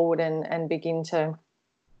 step forward and begin to,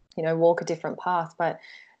 walk a different path. But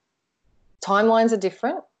timelines are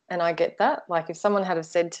different. And I get that. Like, if someone had have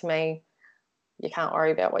said to me, you can't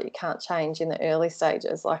worry about what you can't change in the early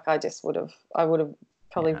stages, like, I would have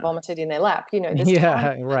probably vomited in their lap. There's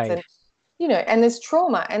yeah, timelines. right. And, and there's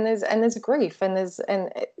trauma and there's grief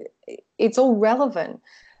and it's all relevant.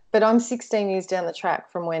 But I'm 16 years down the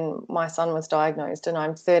track from when my son was diagnosed, and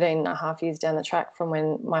I'm 13 and a half years down the track from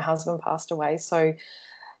when my husband passed away. So,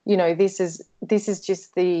 this is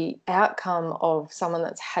just the outcome of someone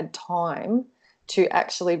that's had time to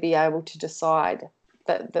actually be able to decide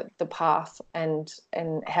the path and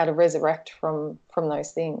how to resurrect from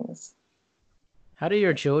those things. How do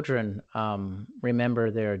your children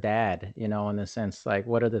remember their dad, in the sense, like,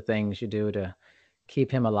 what are the things you do to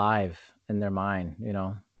keep him alive in their mind,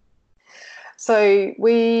 So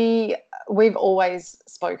we've always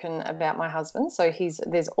spoken about my husband. So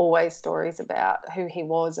there's always stories about who he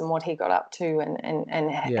was and what he got up to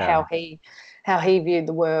and Yeah. how he viewed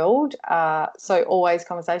the world. So always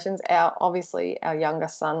conversations. Obviously our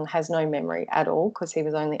youngest son has no memory at all because he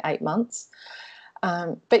was only 8 months.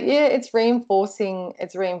 But yeah, it's reinforcing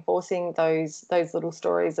those little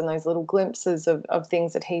stories and those little glimpses of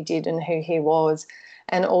things that he did and who he was.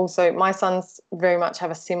 And also my sons very much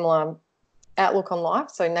have a similar outlook on life,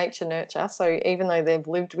 so nature nurture. So even though they've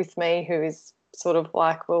lived with me, who is sort of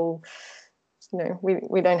like, well,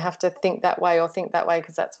 we don't have to think that way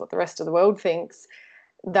because that's what the rest of the world thinks.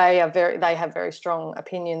 They have very strong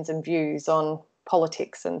opinions and views on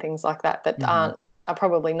politics and things like that are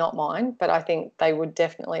probably not mine, but I think they would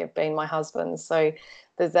definitely have been my husband's. So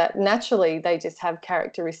there's that. Naturally, they just have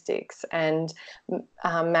characteristics and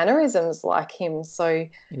mannerisms like him. So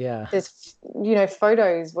Yeah. there's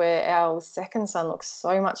photos where our second son looks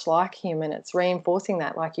so much like him, and it's reinforcing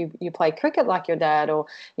that, like you play cricket like your dad, or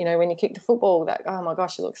when you kick the football, that, oh my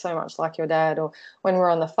gosh, you look so much like your dad, or when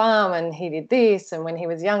we're on the farm and he did this, and when he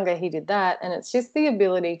was younger he did that. And it's just the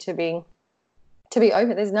ability to be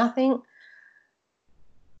open. There's nothing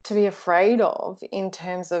to be afraid of in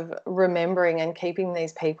terms of remembering and keeping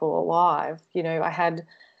these people alive. I had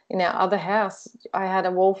in our other house, I had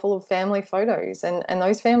a wall full of family photos, and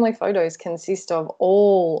those family photos consist of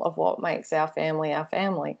all of what makes our family our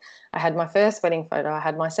family. I had my first wedding photo, I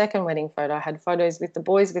had my second wedding photo, I had photos with the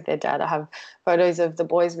boys with their dad, I have photos of the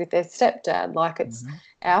boys with their stepdad. Like, it's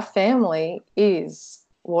our family is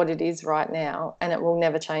what it is right now, and it will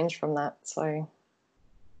never change from that. So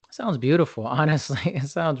Sounds beautiful. Honestly, it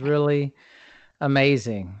sounds really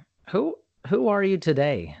amazing. Who are you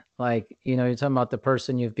today? Like, you're talking about the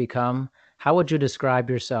person you've become. How would you describe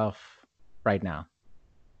yourself right now?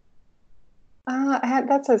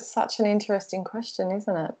 That's such an interesting question,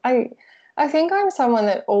 isn't it? I think I'm someone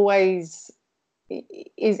that always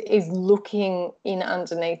is looking in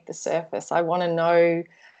underneath the surface. I want to know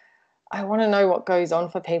what goes on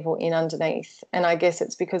for people in underneath. And I guess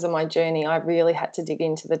it's because of my journey. I really had to dig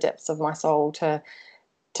into the depths of my soul to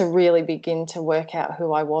really begin to work out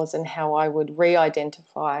who I was and how I would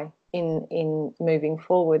re-identify in moving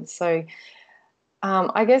forward. So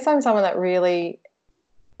I guess I'm someone that really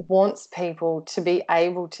wants people to be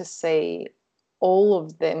able to see all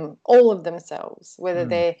of themselves, whether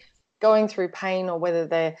they're going through pain or whether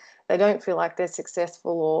they don't feel like they're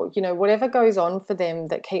successful, or whatever goes on for them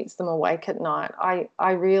that keeps them awake at night.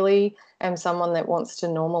 I really am someone that wants to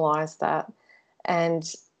normalize that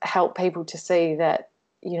and help people to see that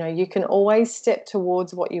you can always step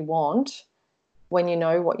towards what you want when you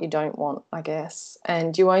know what you don't want, I guess.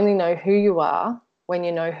 And you only know who you are when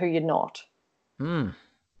you know who you're not.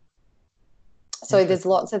 So there's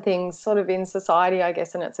lots of things sort of in society, I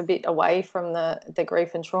guess, and it's a bit away from the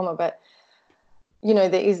grief and trauma, but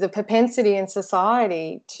there is the propensity in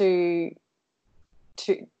society to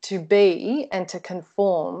be and to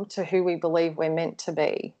conform to who we believe we're meant to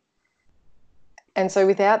be. And so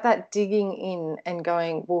without that digging in and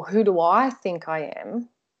going, well, who do I think I am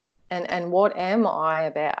and what am I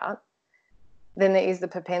about, then there is the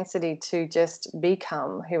propensity to just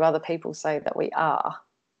become who other people say that we are.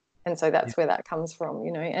 And so that's where that comes from,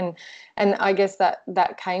 and I guess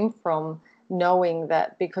that came from knowing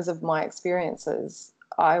that because of my experiences,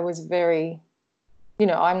 I was very,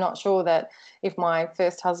 I'm not sure that if my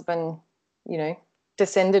first husband,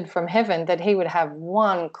 descended from heaven, that he would have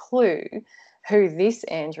one clue who this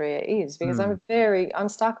Andrea is, because I'm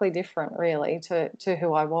starkly different really to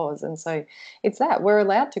who I was. And so it's that we're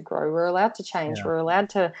allowed to grow, we're allowed to change, we're allowed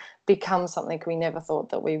to become something we never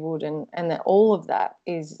thought that we would, and that all of that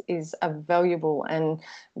is a valuable and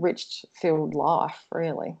rich filled life,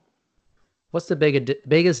 really. What's the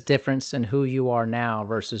biggest difference in who you are now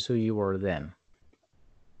versus who you were then?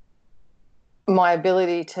 my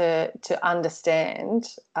ability to understand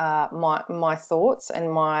my thoughts and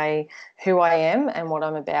who I am and what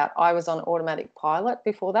I'm about. I was on automatic pilot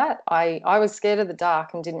before that. I was scared of the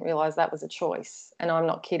dark and didn't realize that was a choice. And I'm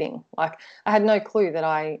not kidding. Like, I had no clue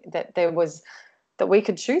that we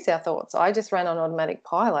could choose our thoughts. I just ran on automatic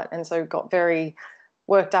pilot, and so got very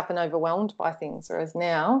worked up and overwhelmed by things. Whereas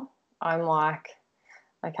now I'm like,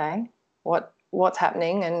 okay, what's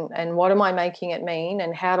happening, and what am I making it mean,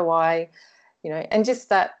 and how do I, and just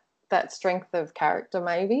that strength of character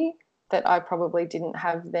maybe that I probably didn't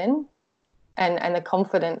have then, and the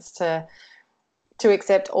confidence to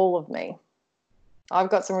accept all of me.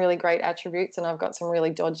 I've got some really great attributes and I've got some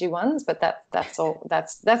really dodgy ones, but that's all.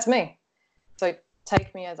 That's me. So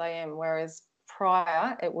take me as I am. Whereas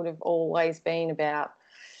prior, it would have always been about,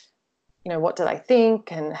 what do they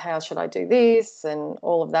think and how should I do this and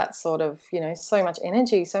all of that sort of, so much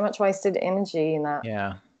energy, so much wasted energy in that.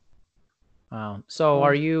 Yeah. Wow. So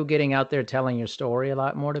are you getting out there telling your story a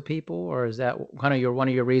lot more to people, or is that kind of one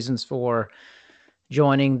of your reasons for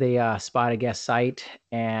joining the Spot a Guest site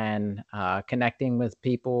and connecting with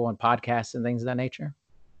people on podcasts and things of that nature?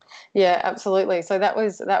 Yeah, absolutely. So that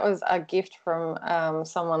was a gift from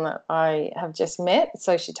someone that I have just met.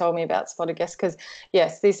 So she told me about Spot a Guest because,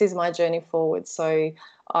 yes, this is my journey forward. So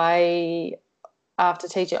after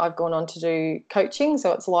teaching, I've gone on to do coaching.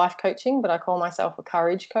 So it's life coaching, but I call myself a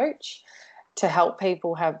courage coach to help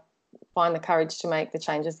people find the courage to make the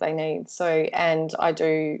changes they need. So, and I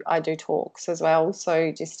do talks as well.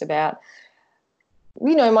 So just about,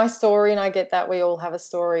 my story, and I get that we all have a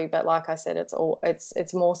story, but like I said,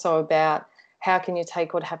 it's more so about how can you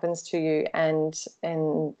take what happens to you and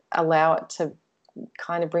allow it to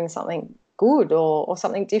kind of bring something good or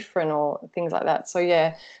something different or things like that. So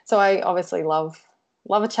yeah, so I obviously love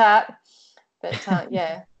a chat, but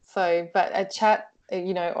yeah. So, but a chat,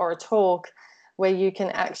 or a talk where you can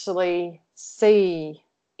actually see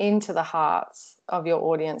into the hearts of your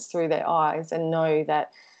audience through their eyes and know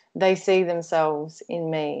that they see themselves in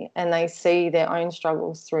me and they see their own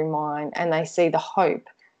struggles through mine and they see the hope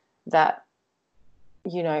that,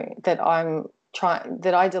 that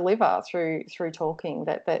that I deliver through talking,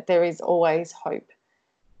 that there is always hope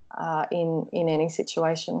in any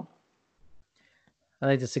situation. I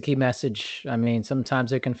think that's a key message. I mean,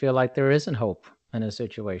 sometimes it can feel like there isn't hope in a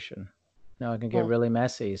situation. It can get really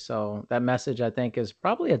messy. So that message, I think, is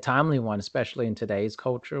probably a timely one, especially in today's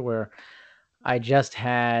culture where I just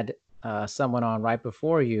had someone on right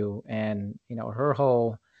before you, and her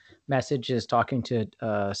whole message is talking to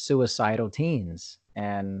suicidal teens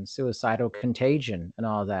and suicidal contagion and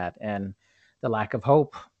all that, and the lack of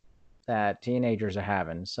hope that teenagers are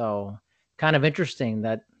having. So kind of interesting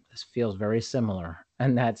that this feels very similar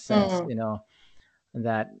in that sense,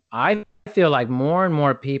 that I feel like more and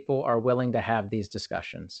more people are willing to have these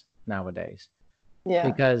discussions nowadays. Yeah.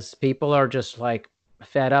 Because people are just like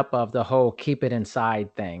fed up of the whole keep it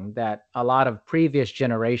inside thing that a lot of previous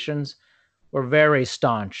generations were very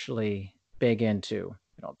staunchly big into.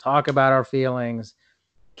 We don't talk about our feelings,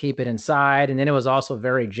 keep it inside. And then it was also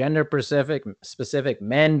very gender specific.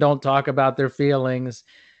 Men don't talk about their feelings.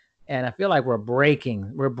 And I feel like we're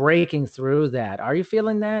breaking through that. Are you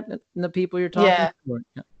feeling that in the people you're talking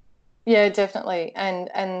to? Yeah, definitely.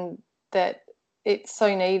 And that it's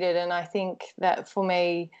so needed. And I think that for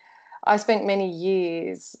me, I spent many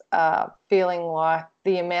years feeling like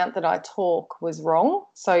the amount that I talk was wrong.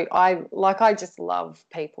 So I just love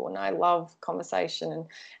people and I love conversation,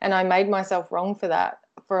 and I made myself wrong for that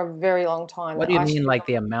for a very long time. What do you mean, like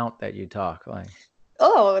the amount that you talk? Like,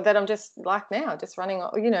 that I'm just like now, just running,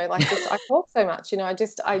 like just I talk so much,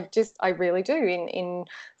 I really do in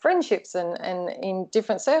friendships and in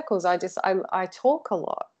different circles. I talk a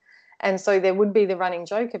lot. And so there would be the running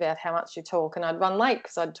joke about how much you talk, and I'd run late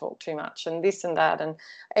because I'd talk too much and this and that. And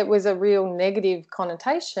it was a real negative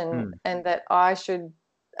connotation, and that I should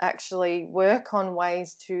actually work on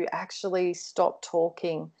ways to actually stop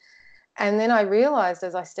talking. And then I realized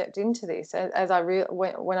as I stepped into this,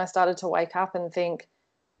 when I started to wake up and think,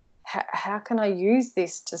 how can I use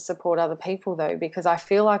this to support other people though? Because I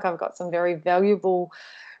feel like I've got some very valuable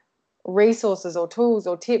resources or tools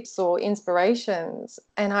or tips or inspirations.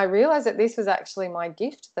 And I realized that this was actually my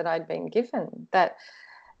gift that I'd been given, that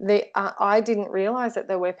I didn't realize that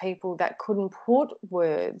there were people that couldn't put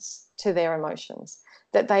words to their emotions,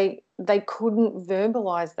 that they couldn't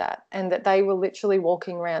verbalize that, and that they were literally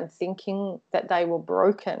walking around thinking that they were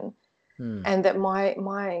broken, and that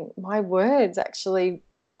my words actually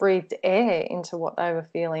breathed air into what they were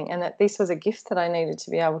feeling, and that this was a gift that I needed to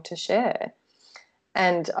be able to share.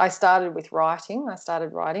 And I started with writing. I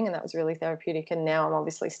started writing, and that was really therapeutic. And now I'm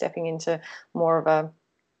obviously stepping into more of a,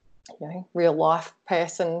 real life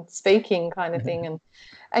person speaking kind of thing.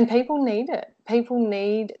 And people need it. People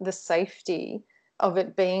need the safety of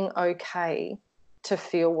it being okay to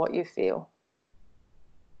feel what you feel.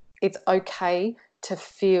 It's okay to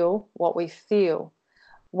feel what we feel.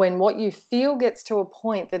 When what you feel gets to a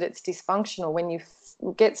point that it's dysfunctional, when you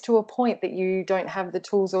gets to a point that you don't have the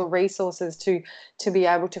tools or resources to be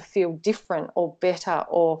able to feel different or better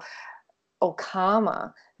or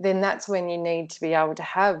calmer, then that's when you need to be able to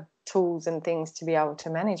have tools and things to be able to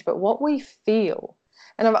manage. But what we feel,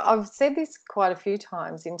 and I've said this quite a few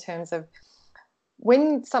times in terms of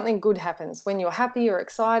when something good happens, when you're happy or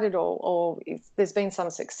excited or if there's been some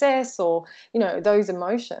success or, those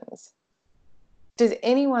emotions, does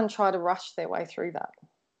anyone try to rush their way through that?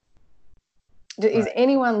 Is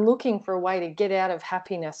anyone looking for a way to get out of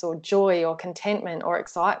happiness or joy or contentment or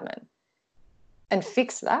excitement and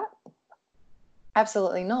fix that?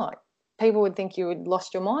 Absolutely not. People would think you had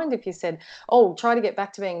lost your mind if you said, oh, try to get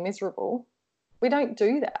back to being miserable. We don't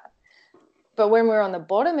do that. But when we're on the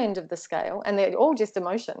bottom end of the scale, and they're all just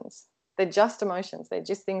emotions, they're just emotions, they're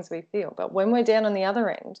just things we feel. But when we're down on the other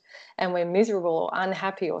end and we're miserable or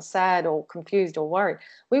unhappy or sad or confused or worried,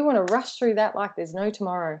 we want to rush through that like there's no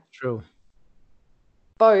tomorrow. True.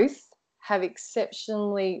 Both have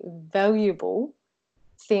exceptionally valuable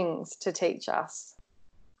things to teach us.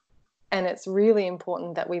 And it's really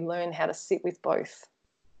important that we learn how to sit with both.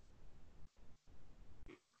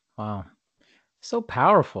 Wow. So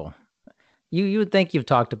powerful. You would think you've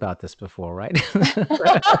talked about this before, right?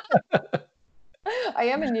 I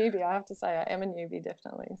am a newbie, I have to say. I am a newbie,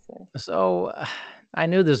 definitely. So I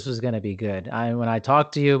knew this was going to be good. When I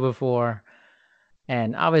talked to you before,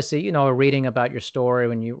 and obviously, reading about your story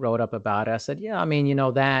when you wrote up about it, I said, yeah,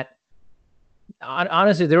 that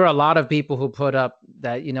honestly, there are a lot of people who put up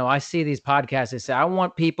that, I see these podcasts, they say, I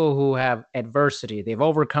want people who have adversity. They've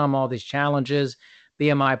overcome all these challenges,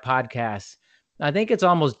 be on my podcast. I think it's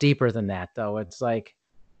almost deeper than that, though. It's like,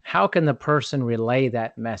 how can the person relay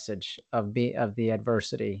that message of the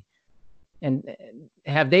adversity? And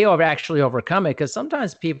have they actually overcome it? Because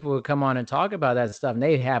sometimes people will come on and talk about that stuff, and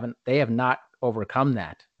they have not overcome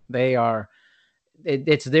that. They're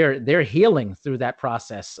healing through that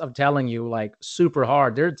process of telling you, like, super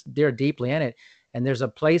hard. They're deeply in it, and there's a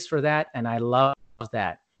place for that. And I love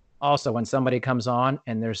that. Also, when somebody comes on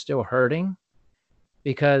and they're still hurting,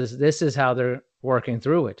 because this is how they're working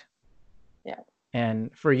through it. Yeah. And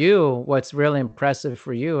for you, what's really impressive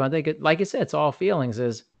for you, I think, like you said, it's all feelings,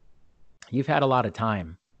 is you've had a lot of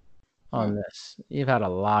time on this. You've had a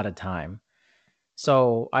lot of time.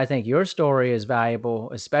 So I think your story is valuable,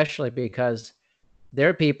 especially because there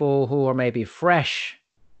are people who are maybe freshly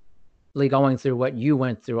going through what you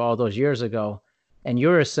went through all those years ago, and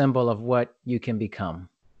you're a symbol of what you can become.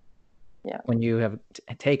 Yeah. When you have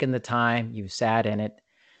taken the time, you've sat in it,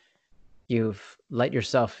 you've let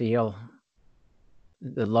yourself feel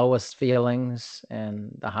the lowest feelings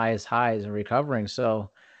and the highest highs in recovering.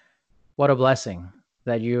 So what a blessing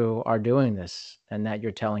that you are doing this and that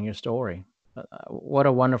you're telling your story. What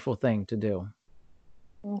a wonderful thing to do.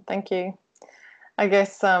 Thank you. I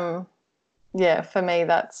guess, for me,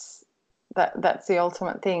 that's the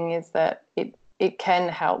ultimate thing, is that it can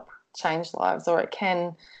help change lives, or it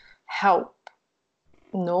can help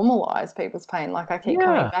normalize people's pain. Like, I keep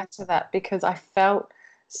coming back to that because I felt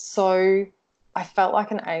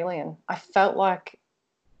like an alien.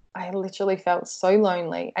 I literally felt so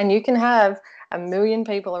lonely. And you can have a million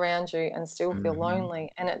people around you and still feel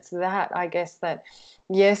lonely. And it's that, I guess, that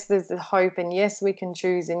yes, there's the hope, and yes, we can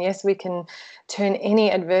choose, and yes, we can turn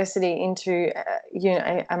any adversity into,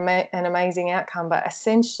 an amazing outcome. But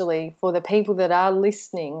essentially, for the people that are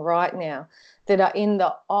listening right now, that are in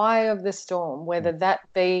the eye of the storm, whether that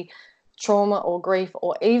be trauma or grief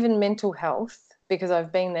or even mental health, because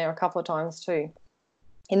I've been there a couple of times too,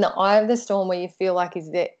 in the eye of the storm where you feel like,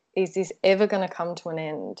 is this ever going to come to an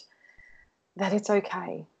end, that it's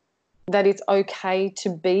okay. That it's okay to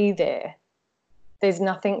be there. There's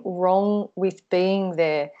nothing wrong with being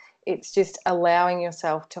there. It's just allowing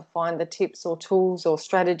yourself to find the tips or tools or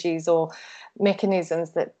strategies or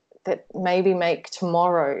mechanisms that maybe make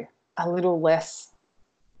tomorrow a little less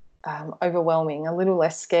overwhelming, a little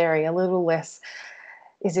less scary, a little less,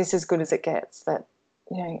 is this as good as it gets? That,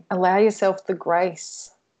 allow yourself the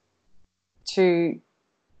grace to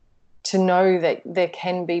know that there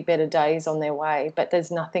can be better days on their way, but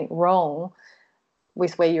there's nothing wrong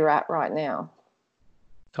with where you're at right now.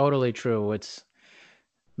 Totally true.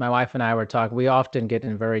 My wife and I were talking. We often get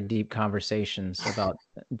in very deep conversations about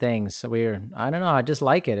things. So I don't know, I just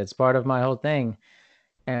like it. It's part of my whole thing.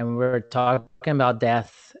 And we're talking about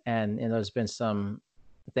death, and there's been some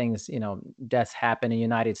things, deaths happen in the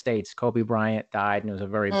United States. Kobe Bryant died, and it was a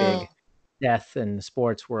very Mm. big death in the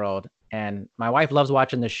sports world. And my wife loves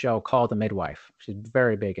watching this show called The Midwife. She's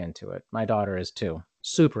very big into it. My daughter is too,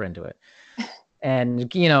 super into it.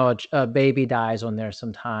 And a baby dies on there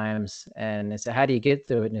sometimes, and I said, how do you get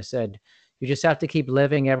through it? And it said, you just have to keep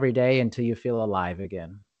living every day until you feel alive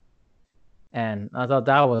again. And I thought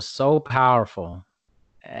that was so powerful.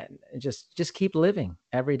 And just keep living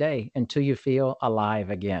every day until you feel alive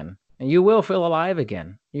again, and you will feel alive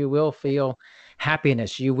again. You will feel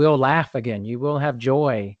happiness, you will laugh again, you will have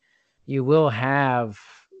joy, you will have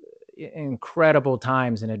incredible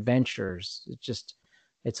times and adventures.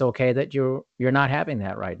 It's okay that you're not having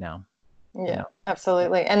that right now. Yeah,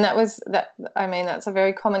 absolutely. And I mean, that's a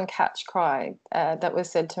very common catch cry that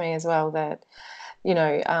was said to me as well, that,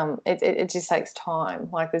 it just takes time.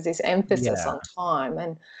 Like, there's this emphasis Yeah. on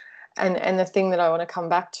time. And the thing that I want to come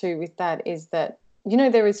back to with that is that,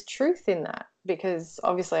 there is truth in that, because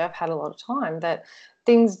obviously I've had a lot of time, that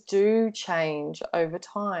things do change over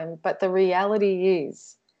time. But the reality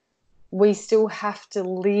is we still have to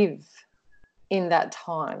live in that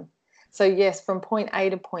time. So yes, from point A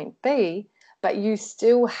to point B, but you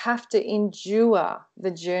still have to endure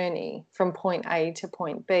the journey from point A to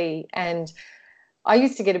point B. And I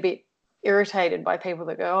used to get a bit irritated by people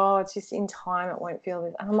that go, oh, it's just in time, it won't feel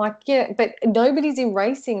this. And I'm like, yeah, but nobody's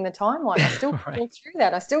erasing the timeline. I still Right. go through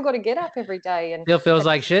that. I still got to get up every day. And Still feels and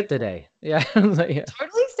like shit today. Yeah. Yeah.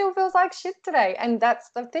 totally still feels like shit today. And that's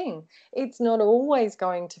the thing. It's not always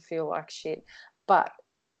going to feel like shit. But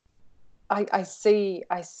I see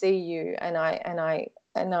you, and I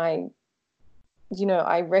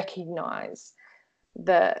I recognize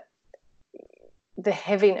the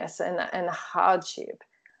heaviness and the hardship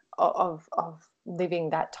of living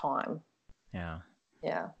that time. Yeah.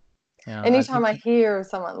 Yeah. Yeah. Anytime I hear of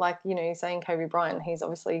someone like, you're saying Kobe Bryant, he's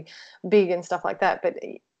obviously big and stuff like that, but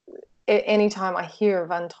anytime I hear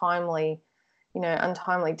of untimely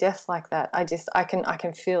death like that, I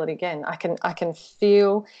can feel it again. I can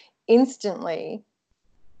feel instantly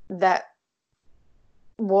that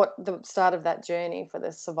what the start of that journey for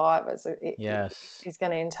the survivors Yes. is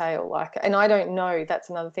going to entail. Like, and I don't know,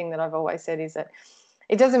 that's another thing that I've always said, is that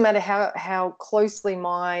it doesn't matter how closely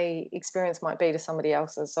my experience might be to somebody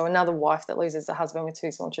else's. So another wife that loses a husband with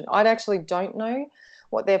 2 small children, I actually don't know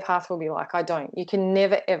what their path will be like. I don't. You can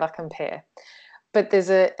never, ever compare. But there's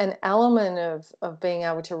an element of being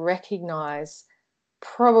able to recognize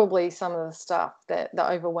probably some of the stuff, that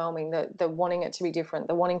the overwhelming, the wanting it to be different,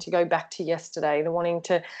 the wanting to go back to yesterday, the wanting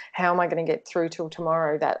to, how am I going to get through till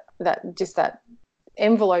tomorrow, that just that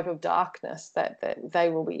envelope of darkness that they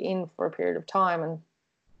will be in for a period of time. And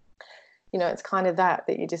it's kind of that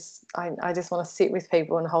you just, I just want to sit with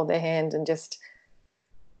people and hold their hand and just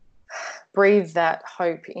breathe that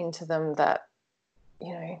hope into them, that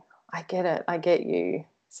I get it, I get you,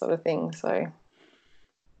 sort of thing. So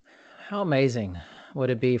How amazing would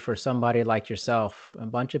it be for somebody like yourself, a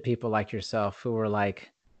bunch of people like yourself who were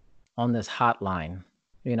like on this hotline,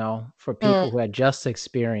 for people who had just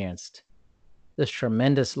experienced this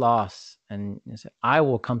tremendous loss, and you say, I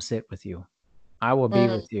will come sit with you. I will be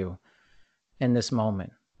with you in this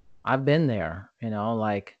moment. I've been there,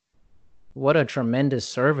 like, what a tremendous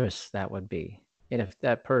service that would be. And if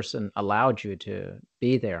that person allowed you to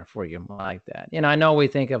be there for you like that. I know we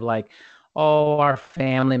think of like, oh, our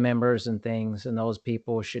family members and things, and those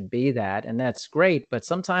people should be that. And that's great. But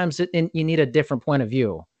sometimes you need a different point of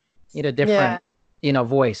view. You need a different,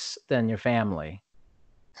 voice than your family.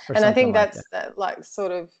 And I think like that's that, like,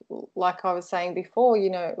 sort of like I was saying before,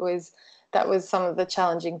 that was some of the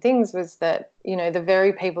challenging things, was that, the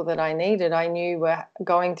very people that I needed, I knew were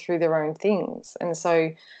going through their own things. And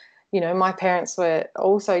so, my parents were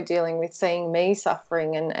also dealing with seeing me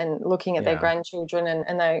suffering and looking at their grandchildren,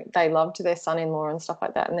 and they loved their son-in-law and stuff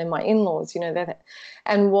like that. And then my in-laws,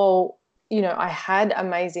 and while, I had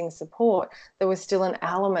amazing support, there was still an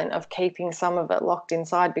element of keeping some of it locked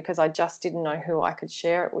inside, because I just didn't know who I could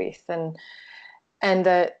share it with. And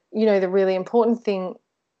the really important thing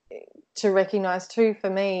to recognize too for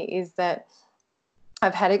me is that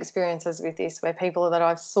I've had experiences with this where people that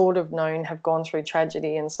I've sort of known have gone through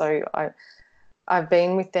tragedy, and so I've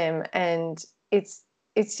been with them, and it's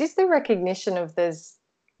just the recognition of, there's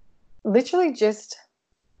literally just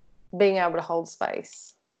being able to hold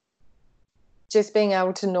space, just being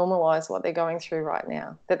able to normalize what they're going through right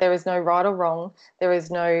now, that there is no right or wrong, there is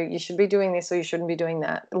no you should be doing this or you shouldn't be doing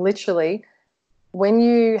that. Literally, when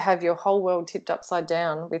you have your whole world tipped upside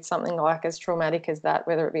down with something like as traumatic as that,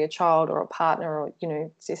 whether it be a child or a partner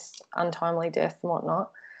or, just untimely death and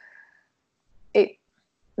whatnot,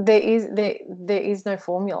 there is no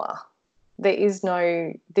formula. There is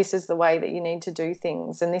no, this is the way that you need to do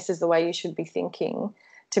things and this is the way you should be thinking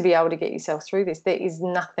to be able to get yourself through this. There is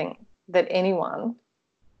nothing that anyone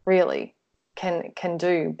really can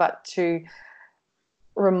do but to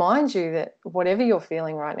remind you that whatever you're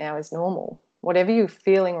feeling right now is normal. Whatever you're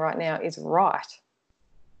feeling right now is right.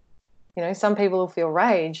 Some people will feel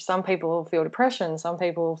rage. Some people will feel depression. Some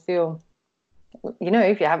people will feel,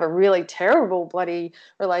 if you have a really terrible bloody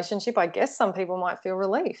relationship, I guess some people might feel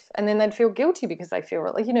relief, and then they'd feel guilty because they feel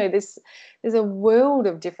relief. There's a world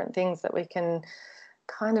of different things that we can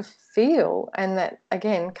kind of feel, and that,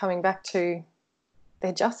 again, coming back to,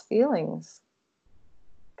 they're just feelings.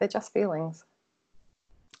 They're just feelings.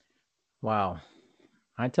 Wow.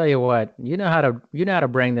 I tell you what, you know how to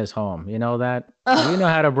bring this home. You know that? You know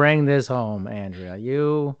how to bring this home, Andrea.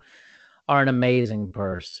 You are an amazing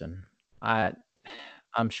person.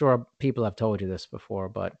 I'm sure people have told you this before,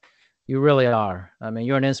 but you really are. I mean,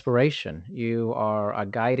 you're an inspiration. You are a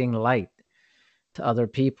guiding light to other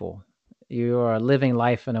people. You are living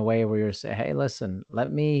life in a way where you're saying, hey, listen,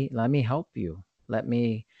 let me help you. Let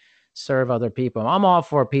me serve other people. I'm all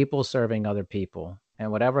for people serving other people.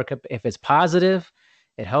 And whatever, if it's positive,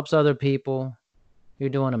 it helps other people. You're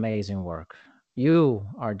doing amazing work. You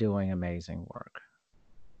are doing amazing work.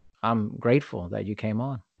 I'm grateful that you came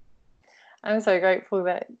on. I'm so grateful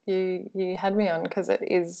that you had me on, because it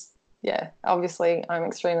is, obviously I'm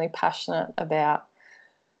extremely passionate about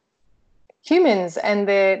humans and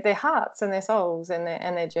their hearts and their souls and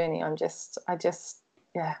their journey.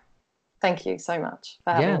 Thank you so much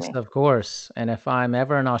for having me. Yes, of course. And if I'm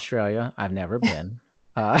ever in Australia, I've never been,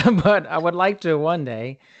 but I would like to one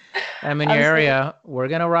day. I'm in your area. We're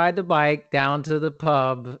going to ride the bike down to the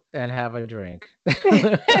pub and have a drink.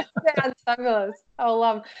 Sounds fabulous.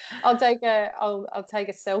 I'll take a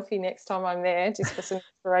selfie next time I'm there, just for some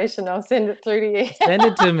inspiration. I'll send it through to you. Send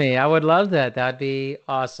it to me. I would love that. That'd be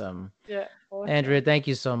awesome. Yeah. Awesome. Andrea, thank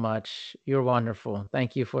you so much. You're wonderful.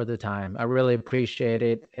 Thank you for the time. I really appreciate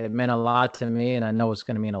it. It meant a lot to me, and I know it's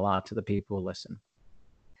going to mean a lot to the people who listen.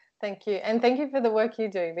 Thank you. And thank you for the work you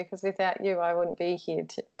do, because without you, I wouldn't be here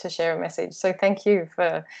to share a message. So thank you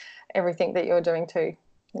for everything that you're doing too.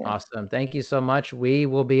 Yeah. Awesome. Thank you so much. We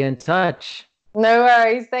will be in touch. No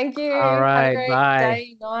worries. Thank you. All right. Have a great Bye.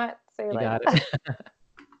 day, night. See you later. Got it.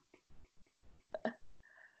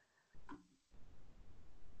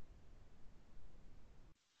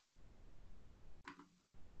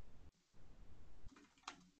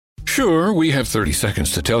 Sure, we have 30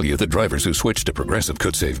 seconds to tell you that drivers who switch to Progressive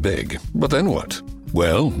could save big. But then what?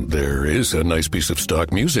 Well, there is a nice piece of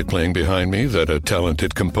stock music playing behind me that a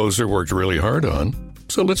talented composer worked really hard on.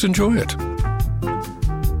 So let's enjoy it.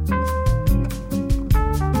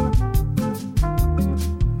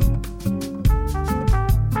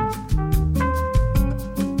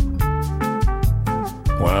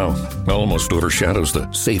 Wow, almost overshadows the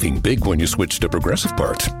saving big when you switch to Progressive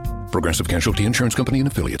part. Progressive Casualty Insurance Company and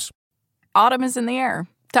Affiliates. Autumn is in the air.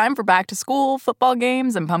 Time for back to school, football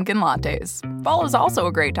games, and pumpkin lattes. Fall is also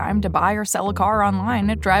a great time to buy or sell a car online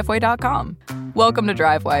at Driveway.com. Welcome to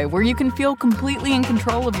Driveway, where you can feel completely in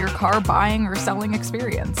control of your car buying or selling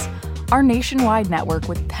experience. Our nationwide network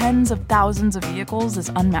with tens of thousands of vehicles is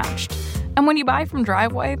unmatched. And when you buy from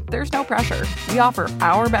Driveway, there's no pressure. We offer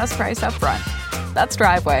our best price up front. That's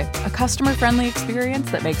Driveway, a customer-friendly experience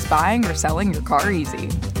that makes buying or selling your car easy.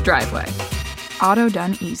 Driveway. Auto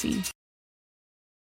done easy.